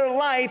about their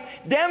life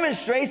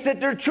demonstrates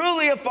that they're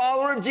truly a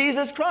follower of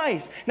Jesus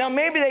Christ. Now,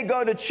 maybe they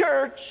go to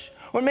church,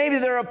 or maybe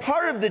they're a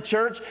part of the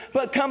church,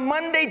 but come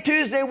Monday,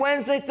 Tuesday,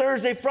 Wednesday,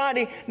 Thursday,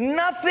 Friday,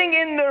 nothing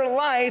in their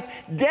life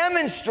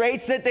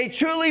demonstrates that they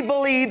truly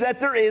believe that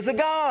there is a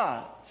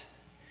God.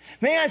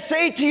 May I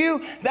say to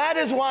you, that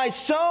is why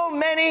so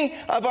many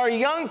of our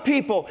young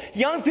people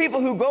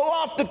who go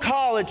off to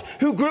college,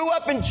 who grew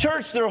up in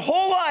church their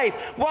whole life,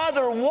 while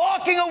they're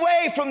walking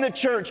away from the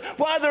church,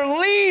 while they're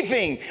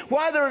leaving,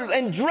 while they're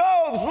in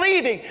droves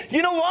leaving.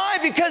 You know why?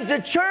 Because the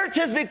church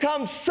has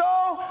become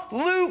so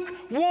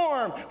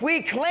lukewarm.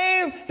 We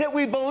claim that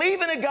we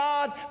believe in a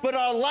God, but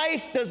our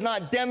life does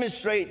not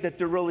demonstrate that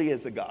there really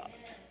is a God.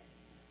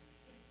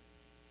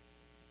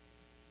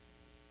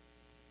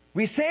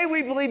 We say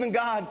we believe in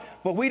God,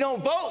 but we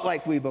don't vote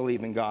like we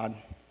believe in God.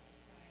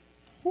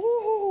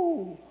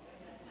 Woo!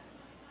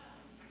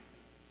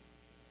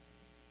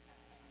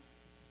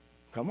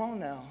 Come on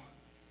now.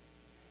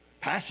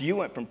 Pastor, you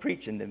went from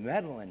preaching to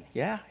meddling.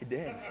 Yeah, I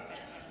did.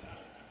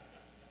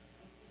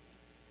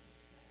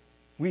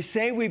 We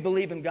say we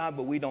believe in God,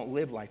 but we don't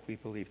live like we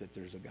believe that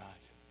there's a God.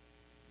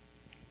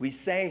 We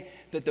say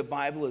that the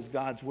Bible is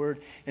God's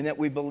word and that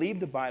we believe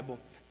the Bible,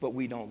 but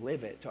we don't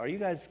live it. Are you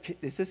guys,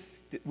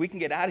 we can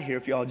get out of here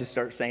if y'all just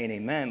start saying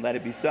amen. Let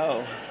it be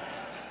so.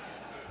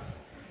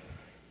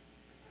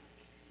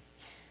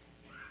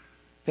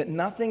 That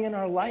nothing in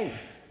our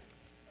life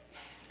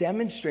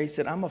demonstrates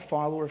that I'm a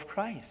follower of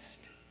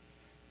Christ.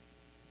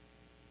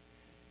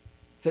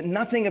 That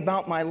nothing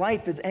about my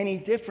life is any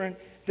different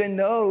than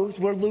those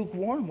we're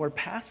lukewarm, we're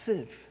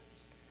passive.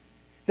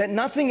 That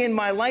nothing in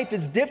my life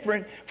is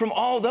different from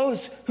all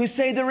those who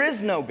say there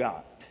is no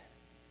God.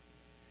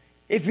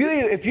 If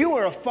you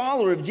are a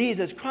follower of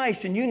Jesus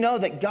Christ and you know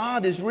that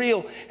God is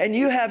real and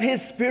you have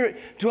His Spirit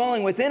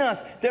dwelling within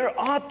us, there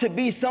ought to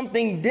be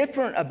something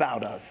different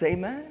about us.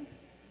 Amen?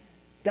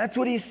 That's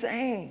what he's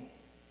saying.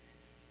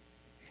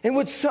 And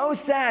what's so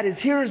sad is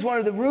here's one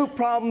of the root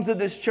problems of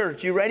this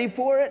church. You ready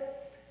for it?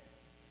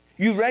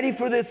 You ready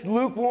for this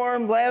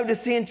lukewarm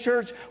Laodicean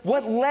church?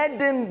 What led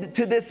them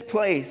to this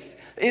place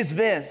is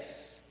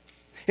this.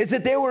 Is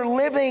that they were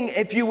living,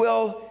 if you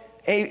will,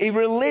 a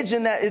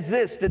religion that is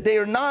this, that they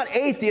are not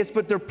atheists,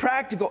 but they're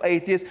practical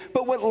atheists.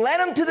 But what led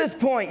them to this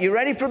point, you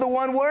ready for the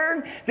one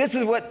word? This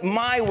is what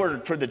my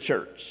word for the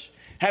church.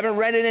 Haven't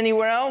read it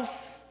anywhere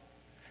else?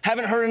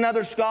 Haven't heard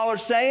another scholar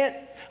say it?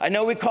 I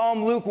know we call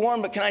them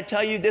lukewarm, but can I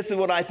tell you, this is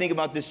what I think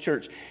about this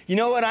church. You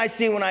know what I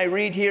see when I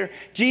read here?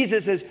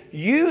 Jesus says,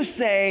 you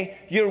say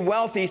you're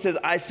wealthy. He says,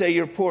 I say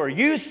you're poor.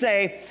 You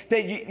say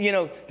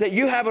that that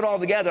you have it all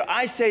together.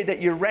 I say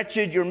that you're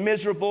wretched, you're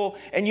miserable,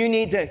 and you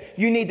need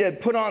to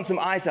put on some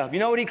eye salve.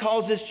 You know what he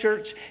calls this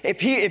church?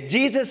 If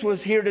Jesus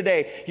was here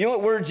today, you know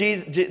what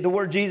the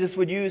word Jesus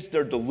would use?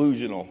 They're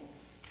delusional.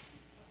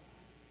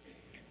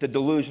 The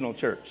delusional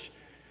church.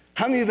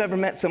 How many of you have ever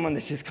met someone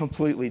that's just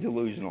completely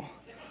delusional?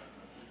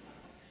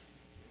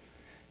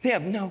 They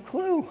have no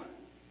clue.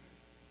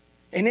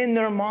 And in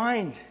their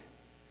mind,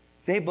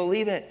 they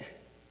believe it.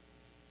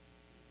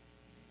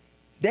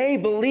 They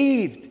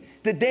believed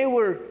that they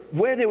were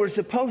where they were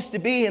supposed to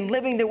be and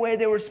living the way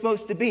they were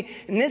supposed to be.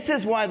 And this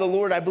is why the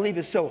Lord, I believe,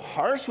 is so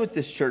harsh with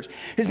this church,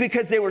 is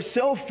because they were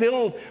so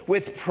filled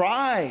with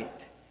pride.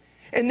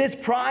 And this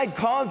pride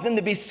caused them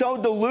to be so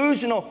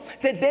delusional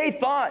that they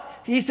thought,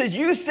 he says,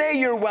 you say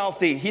you're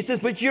wealthy. He says,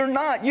 but you're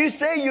not. You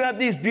say you have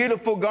these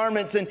beautiful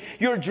garments and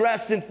you're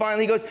dressed and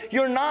fine. He goes,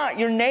 you're not.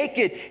 You're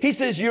naked. He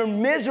says, you're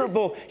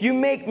miserable. You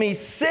make me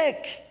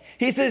sick.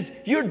 He says,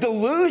 you're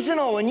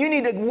delusional and you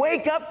need to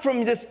wake up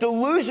from this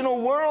delusional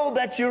world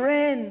that you're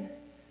in.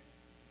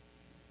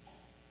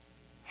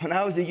 When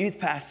I was a youth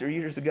pastor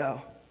years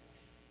ago,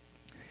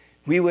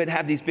 we would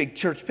have these big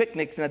church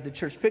picnics, and at the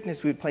church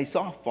picnics, we would play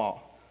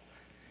softball.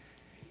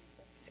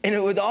 And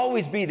it would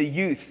always be the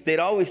youth. They'd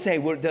always say,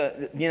 we're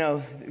going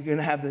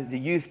to have the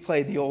youth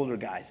play the older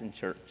guys in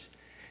church.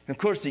 And of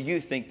course, the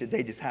youth think that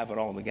they just have it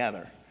all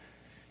together.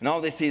 And all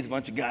they see is a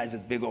bunch of guys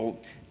with big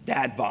old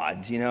dad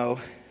bods,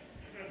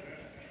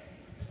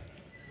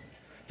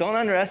 Don't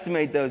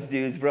underestimate those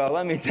dudes, bro.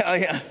 Let me tell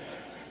you.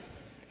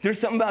 There's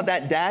something about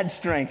that dad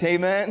strength.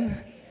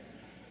 Amen?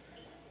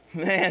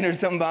 Man, there's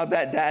something about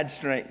that dad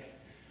strength.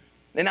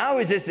 And I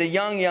was just a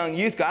young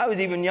youth guy. I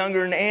was even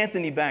younger than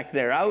Anthony back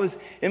there. I was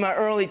in my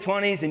early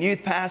 20s and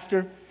youth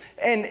pastor.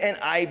 And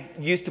I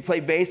used to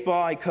play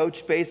baseball. I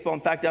coached baseball.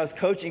 In fact, I was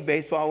coaching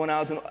baseball when I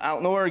was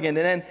out in Oregon.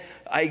 And then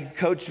I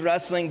coached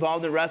wrestling,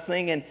 involved in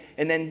wrestling, and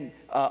then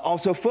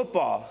also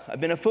football. I've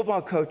been a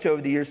football coach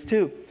over the years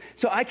too.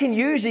 So I can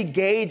usually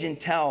gauge and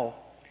tell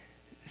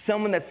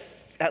someone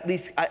that's at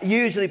least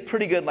usually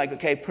pretty good, like,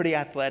 okay, pretty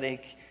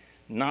athletic,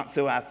 not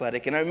so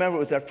athletic. And I remember it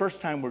was our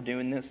first time we're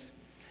doing this.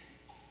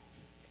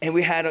 And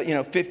we had,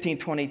 15,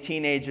 20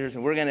 teenagers,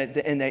 and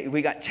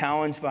we got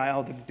challenged by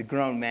all the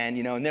grown men,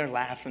 and they're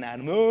laughing at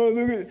them. Oh,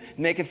 look at,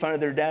 making fun of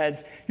their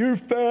dads. You're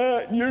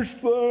fat, and you're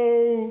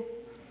slow.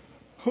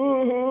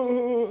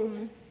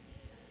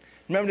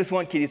 Remember this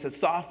one kid, he's a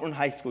sophomore in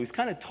high school. He's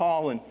kind of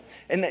tall, and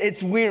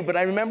it's weird, but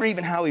I remember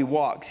even how he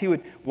walks. He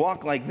would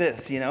walk like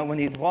this, when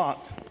he'd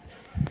walk.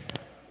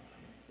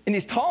 And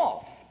he's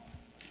tall.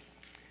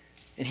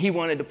 And he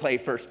wanted to play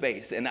first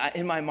base. And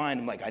in my mind,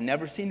 I'm like, I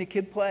never seen a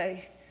kid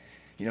play.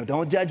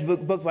 Don't judge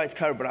book by its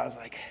cover, but I was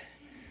like,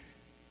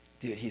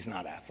 dude, he's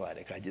not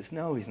athletic. I just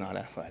know he's not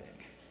athletic.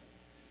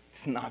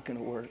 It's not going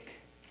to work.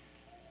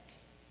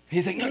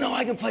 He's like, no,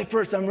 I can play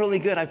first. I'm really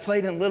good. I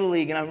played in Little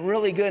League, and I'm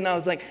really good. And I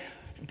was like,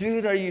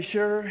 dude, are you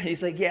sure?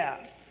 He's like,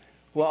 yeah.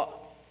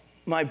 Well,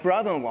 my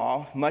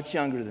brother-in-law, much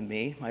younger than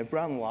me,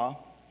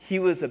 he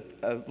was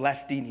a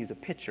lefty, and he was a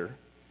pitcher,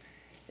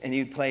 and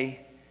he'd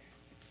play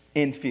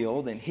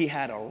infield, and he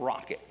had a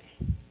rocket.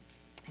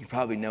 You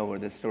probably know where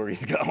this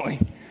story's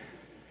going.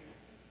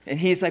 And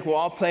he's like, well,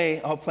 I'll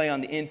play on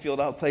the infield.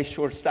 I'll play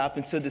shortstop.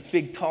 And so this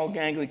big, tall,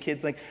 gangly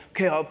kid's like,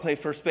 okay, I'll play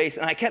first base.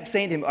 And I kept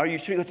saying to him, are you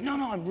sure? He goes,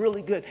 no, I'm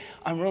really good.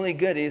 I'm really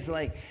good. He's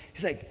like,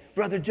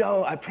 Brother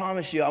Joe, I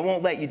promise you, I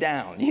won't let you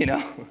down,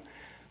 I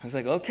was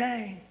like,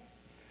 okay.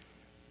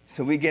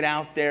 So we get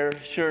out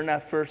there. Sure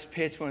enough, first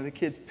pitch, one of the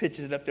kids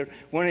pitches it up there.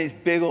 One of these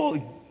big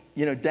old,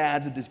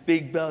 dads with this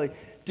big belly.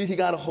 Dude, he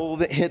got a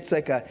hold of it, hits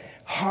like a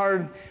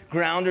hard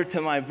grounder to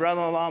my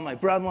brother-in-law. My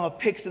brother-in-law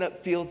picks it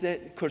up, fields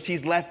it. Of course,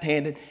 he's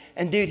left-handed.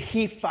 And, dude,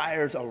 he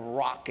fires a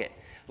rocket,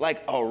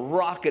 like a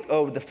rocket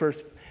over the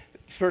first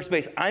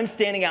base. I'm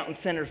standing out in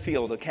center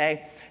field,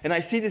 okay? And I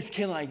see this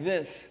kid like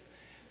this.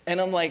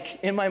 And I'm like,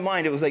 in my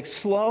mind, it was like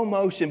slow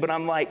motion. But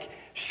I'm like,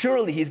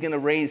 surely he's going to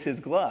raise his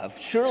glove.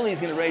 Surely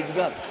he's going to raise his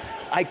glove.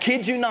 I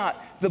kid you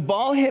not. The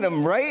ball hit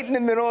him right in the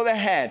middle of the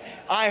head.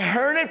 I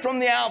heard it from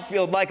the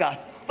outfield like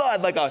a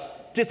thud, like a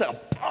just a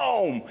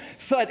boom,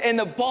 thud, and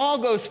the ball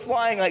goes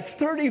flying like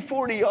 30,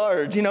 40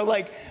 yards,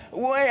 like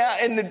way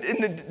out, and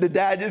the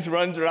dad just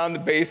runs around the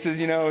bases,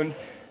 and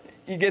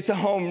he gets a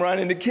home run,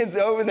 and the kid's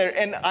over there,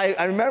 and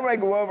I remember I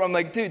go over, I'm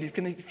like, dude,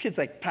 the kid's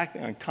like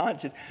practically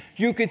unconscious.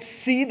 You could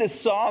see the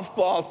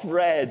softball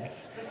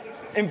threads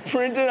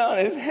imprinted on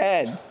his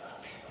head.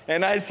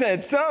 And I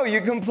said, so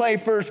you can play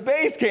first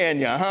base, can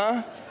you,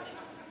 huh?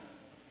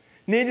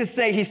 Needless to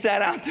say, he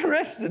sat out the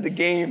rest of the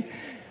game,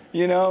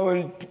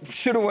 and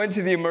should have went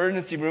to the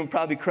emergency room,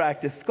 probably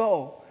cracked his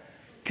skull.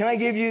 I'm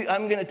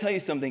going to tell you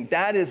something.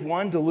 That is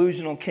one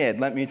delusional kid,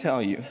 let me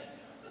tell you.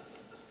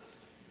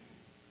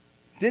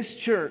 This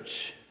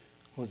church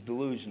was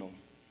delusional.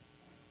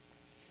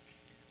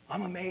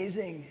 I'm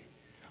amazing.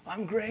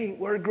 I'm great.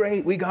 We're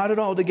great. We got it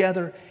all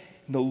together.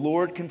 And the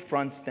Lord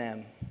confronts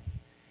them.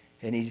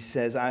 And he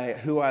says,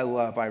 who I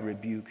love, I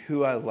rebuke.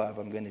 Who I love,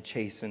 I'm going to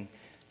chasten.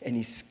 And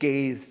he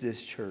scathes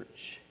this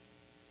church.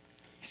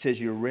 He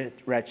says, you're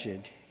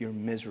wretched, you're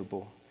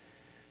miserable,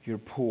 you're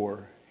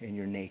poor, and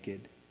you're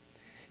naked.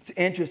 It's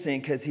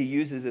interesting because he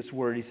uses this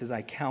word. He says,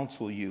 I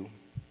counsel you.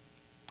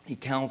 He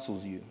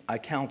counsels you. I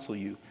counsel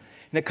you.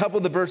 In a couple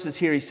of the verses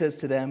here, he says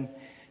to them,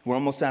 we're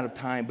almost out of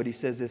time, but he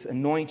says this,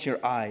 anoint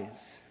your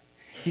eyes.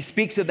 He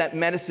speaks of that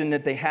medicine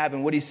that they have,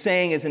 and what he's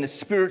saying is in a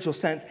spiritual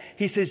sense,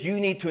 he says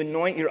you need to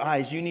anoint your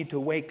eyes, you need to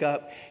wake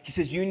up. He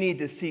says you need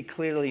to see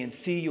clearly and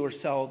see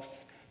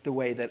yourselves the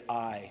way that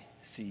I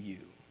see you.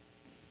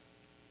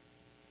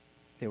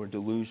 They were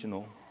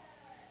delusional.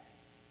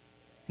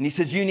 And he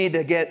says you need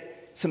to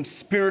get some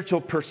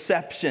spiritual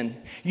perception.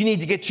 You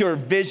need to get your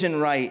vision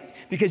right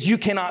because you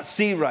cannot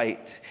see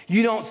right.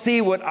 You don't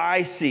see what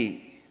I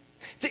see.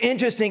 It's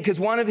interesting because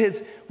one of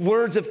his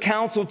words of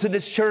counsel to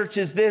this church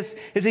is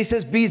he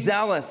says, be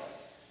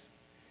zealous.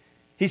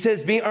 He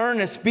says, be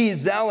earnest, be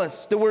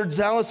zealous. The word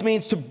zealous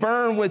means to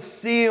burn with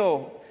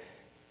zeal,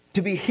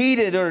 to be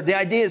heated, or the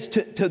idea is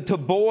to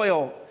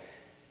boil.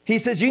 He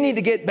says, you need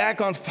to get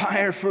back on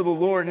fire for the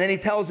Lord. And then he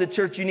tells the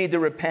church, you need to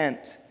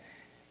repent.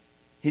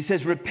 He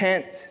says,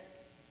 repent.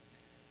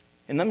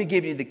 And let me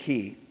give you the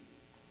key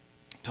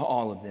to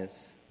all of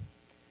this.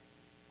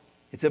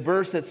 It's a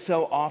verse that's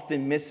so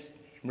often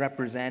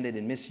misrepresented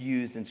and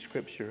misused in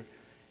Scripture,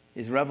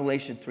 is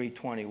Revelation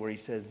 3:20, where he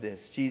says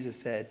this. Jesus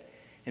said,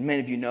 and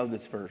many of you know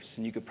this verse,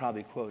 and you could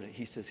probably quote it.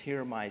 He says,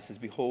 here am I. He says,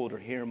 behold, or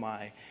here am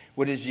I.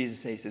 What does Jesus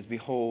say? He says,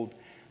 behold,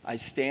 I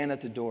stand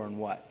at the door and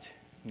what?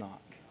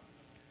 Knock.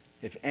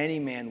 If any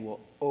man will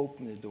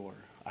open the door,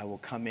 I will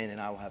come in and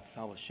I will have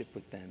fellowship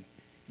with them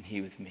and he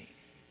with me.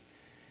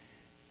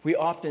 We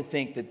often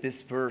think that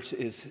this verse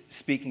is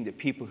speaking to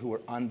people who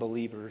are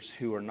unbelievers,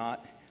 who are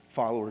not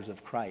followers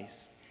of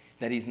Christ,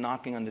 that he's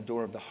knocking on the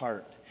door of the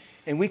heart.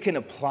 And we can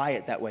apply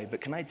it that way, but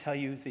can I tell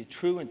you, the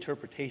true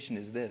interpretation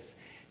is this.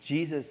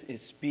 Jesus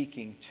is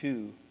speaking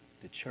to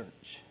the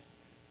church.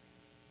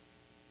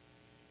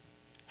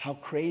 How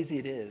crazy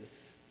it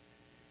is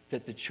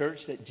that the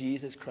church that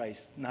Jesus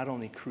Christ not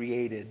only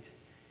created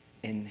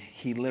and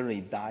he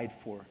literally died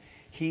for,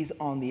 he's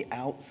on the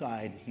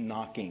outside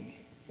knocking,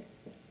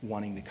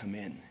 wanting to come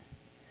in.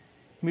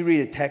 Let me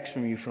read a text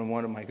from you from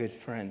one of my good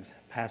friends,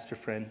 pastor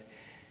friend.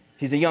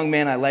 He's a young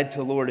man I led to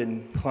the Lord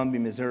in Columbia,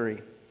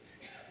 Missouri.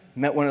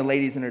 Met one of the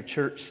ladies in her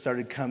church,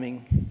 started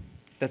coming.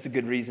 That's a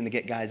good reason to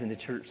get guys into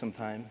church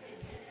sometimes.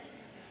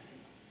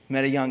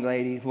 Met a young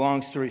lady,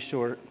 long story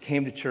short,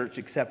 came to church,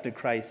 accepted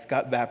Christ,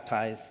 got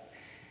baptized.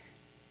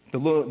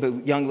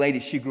 The young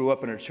lady, she grew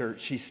up in her church.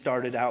 She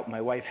started out,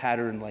 my wife had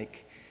her in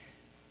like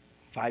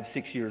 5,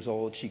 6 years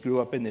old. She grew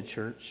up in the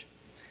church.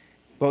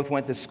 Both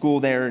went to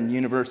school there in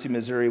University of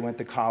Missouri, went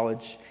to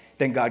college.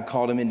 Then God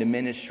called them into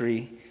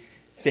ministry.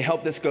 They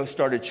helped us go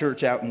start a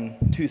church out in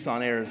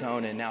Tucson,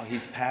 Arizona, and now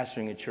he's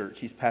pastoring a church.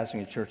 He's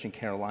pastoring a church in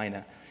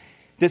Carolina.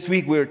 This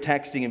week we were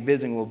texting and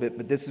visiting a little bit,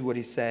 but this is what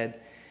he said.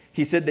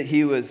 He said that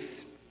he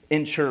was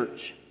in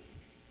church,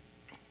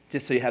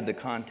 just so you have the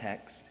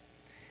context.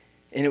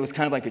 And it was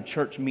kind of like a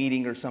church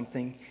meeting or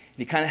something.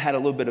 He kind of had a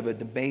little bit of a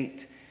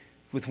debate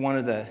with one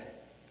of the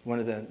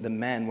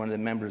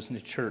members in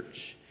the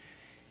church.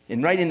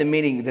 And right in the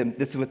meeting,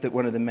 this is what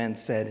one of the men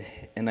said,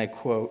 and I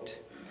quote,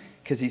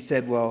 because he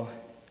says, well,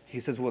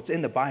 it's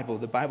in the Bible.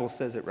 The Bible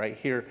says it right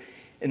here.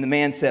 And the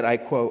man said, I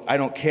quote, I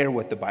don't care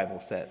what the Bible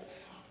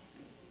says.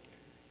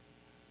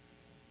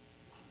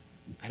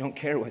 I don't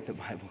care what the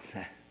Bible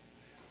says.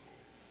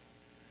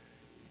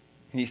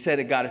 And he said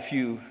it got a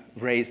few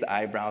raised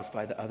eyebrows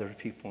by the other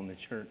people in the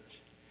church.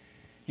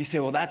 You say,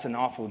 well, that's an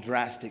awful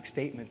drastic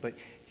statement, but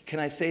can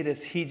I say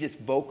this? He just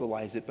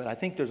vocalized it, but I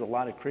think there's a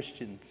lot of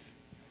Christians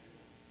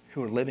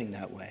who are living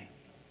that way.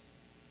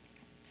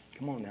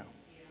 Come on now.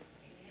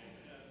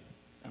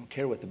 I don't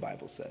care what the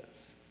Bible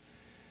says.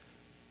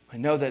 I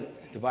know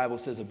that the Bible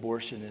says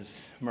abortion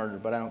is murder,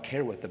 but I don't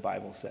care what the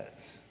Bible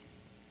says.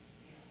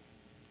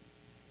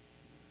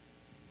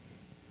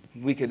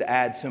 We could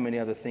add so many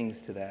other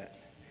things to that.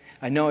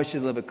 I know I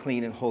should live a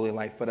clean and holy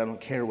life, but I don't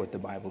care what the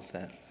Bible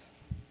says.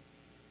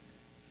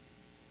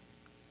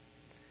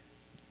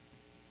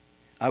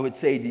 I would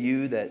say to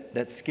you that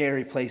that's a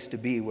scary place to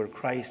be, where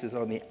Christ is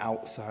on the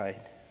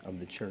outside of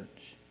the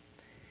church.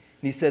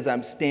 And he says,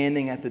 I'm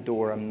standing at the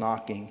door, I'm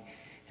knocking.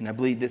 And I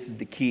believe this is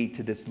the key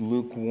to this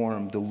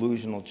lukewarm,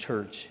 delusional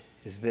church,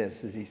 is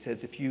he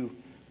says, if you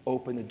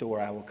open the door,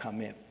 I will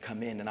come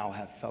in and I'll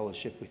have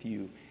fellowship with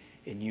you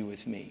and you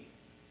with me.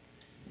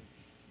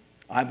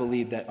 I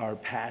believe that our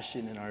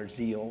passion and our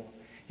zeal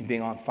and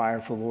being on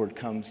fire for the Lord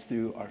comes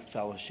through our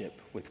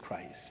fellowship with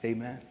Christ.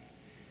 Amen?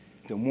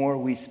 The more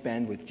we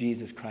spend with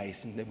Jesus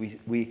Christ and that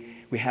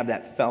we have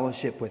that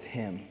fellowship with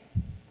him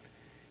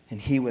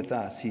and he with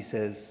us, he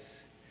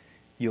says,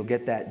 you'll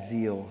get that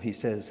zeal. He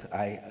says,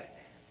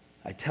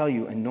 I tell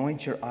you,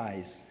 anoint your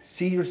eyes.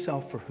 See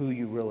yourself for who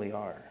you really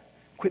are.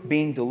 Quit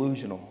being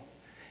delusional.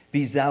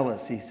 Be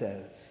zealous, he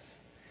says,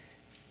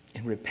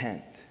 and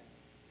repent.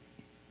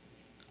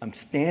 I'm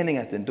standing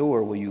at the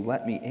door. Will you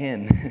let me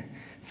in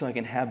so I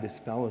can have this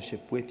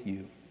fellowship with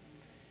you?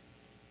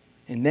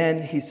 And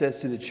then he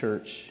says to the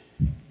church,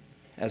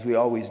 as we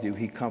always do,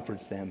 he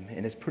comforts them.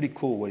 And it's pretty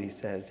cool what he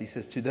says. He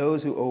says, to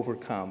those who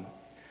overcome.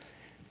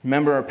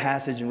 Remember our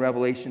passage in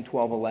Revelation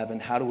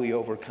 12:11. How do we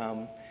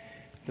overcome?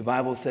 The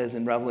Bible says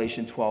in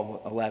Revelation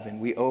 12:11,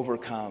 we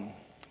overcome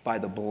by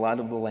the blood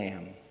of the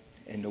Lamb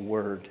and the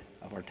word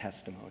of our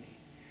testimony.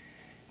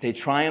 They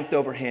triumphed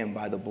over him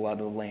by the blood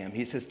of the Lamb.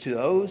 He says, to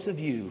those of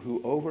you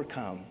who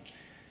overcome,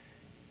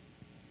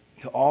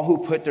 to all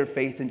who put their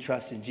faith and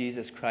trust in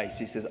Jesus Christ,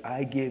 he says,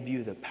 I give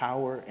you the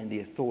power and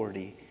the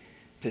authority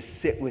to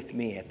sit with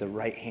me at the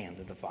right hand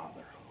of the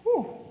Father.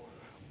 Whew.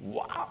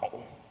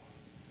 Wow.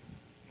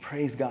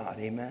 Praise God.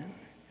 Amen.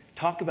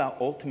 Talk about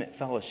ultimate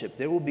fellowship.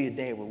 There will be a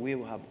day where we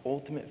will have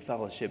ultimate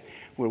fellowship,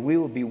 where we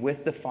will be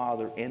with the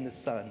Father and the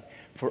Son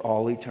for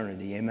all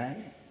eternity.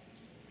 Amen.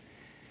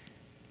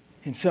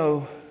 And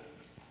so,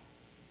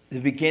 the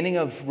beginning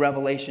of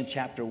Revelation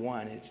chapter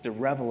 1, it's the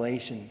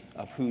revelation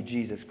of who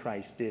Jesus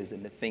Christ is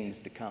and the things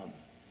to come.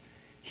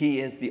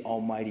 He is the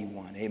Almighty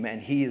One. Amen.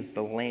 He is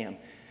the Lamb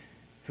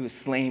who was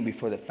slain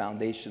before the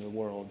foundation of the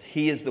world.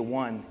 He is the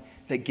one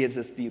that gives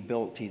us the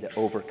ability to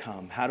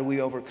overcome. How do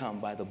we overcome?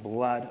 By the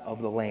blood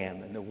of the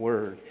Lamb and the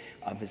word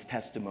of his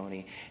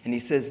testimony. And he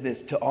says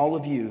this, to all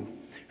of you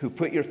who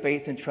put your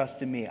faith and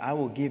trust in me, I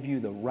will give you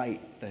the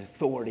right, the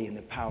authority, and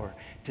the power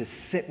to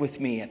sit with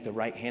me at the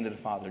right hand of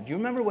the Father. Do you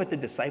remember what the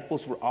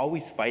disciples were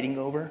always fighting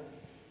over?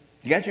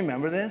 You guys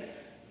remember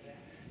this?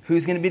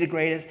 Who's going to be the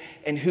greatest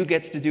and who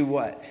gets to do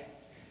what?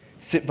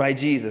 Sit by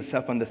Jesus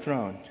up on the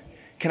throne.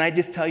 Can I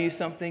just tell you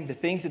something? The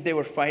things that they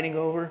were fighting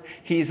over,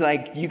 he's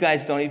like, you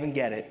guys don't even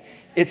get it.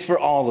 It's for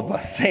all of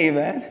us.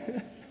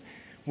 Amen.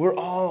 We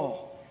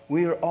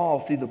are all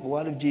through the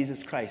blood of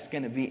Jesus Christ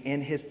going to be in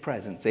his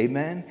presence.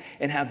 Amen.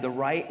 And have the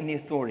right and the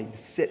authority to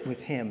sit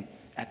with him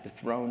at the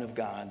throne of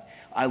God.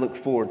 I look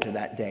forward to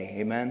that day.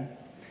 Amen.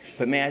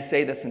 But may I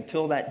say this,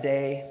 until that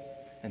day,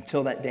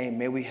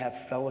 may we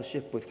have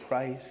fellowship with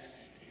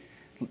Christ.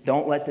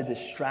 Don't let the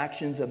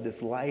distractions of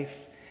this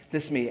life,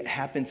 listen to me, it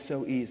happens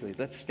so easily.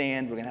 Let's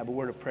stand. We're going to have a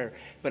word of prayer.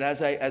 But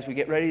as we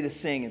get ready to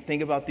sing and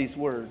think about these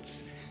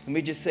words, let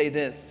me just say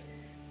this,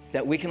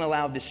 that we can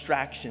allow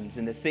distractions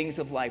in the things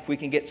of life. We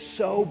can get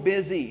so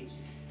busy.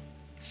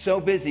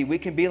 We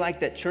can be like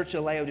that church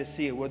of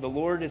Laodicea, where the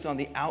Lord is on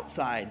the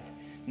outside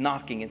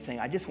knocking and saying,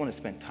 I just want to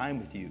spend time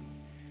with you.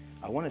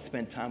 I want to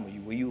spend time with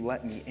you. Will you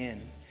let me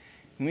in?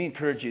 Let me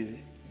encourage you.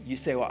 You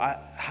say, well,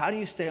 how do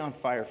you stay on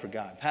fire for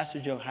God?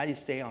 Pastor Joe, how do you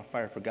stay on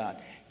fire for God?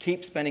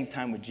 Keep spending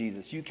time with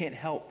Jesus. You can't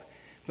help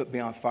but be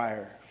on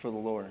fire for the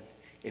Lord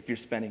if you're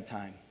spending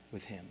time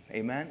with him.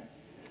 Amen?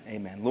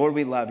 Amen. Lord,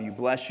 we love you.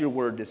 Bless your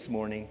word this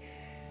morning.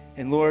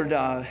 And Lord,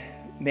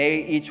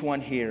 may each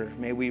one here,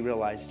 may we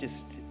realize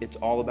just it's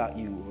all about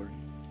you, Lord.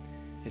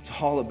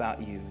 It's all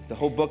about you. The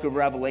whole book of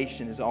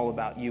Revelation is all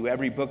about you.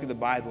 Every book of the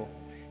Bible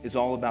is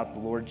all about the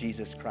Lord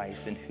Jesus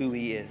Christ and who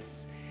he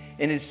is.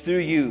 And it's through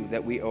you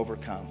that we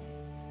overcome.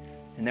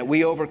 And that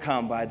we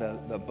overcome by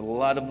the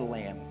blood of the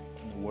Lamb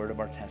and the word of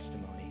our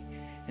testimony.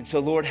 And so,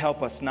 Lord,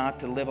 help us not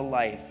to live a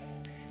life,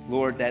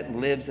 Lord, that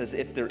lives as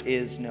if there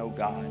is no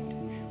God.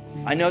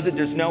 I know that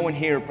there's no one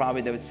here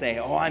probably that would say,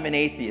 oh, I'm an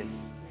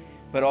atheist.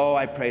 But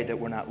I pray that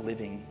we're not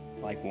living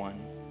like one.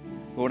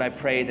 Lord, I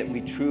pray that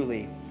we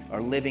truly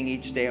are living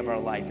each day of our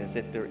life as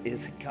if there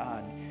is a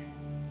God,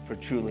 for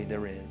truly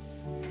there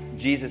is. In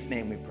Jesus'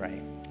 name we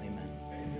pray. Amen.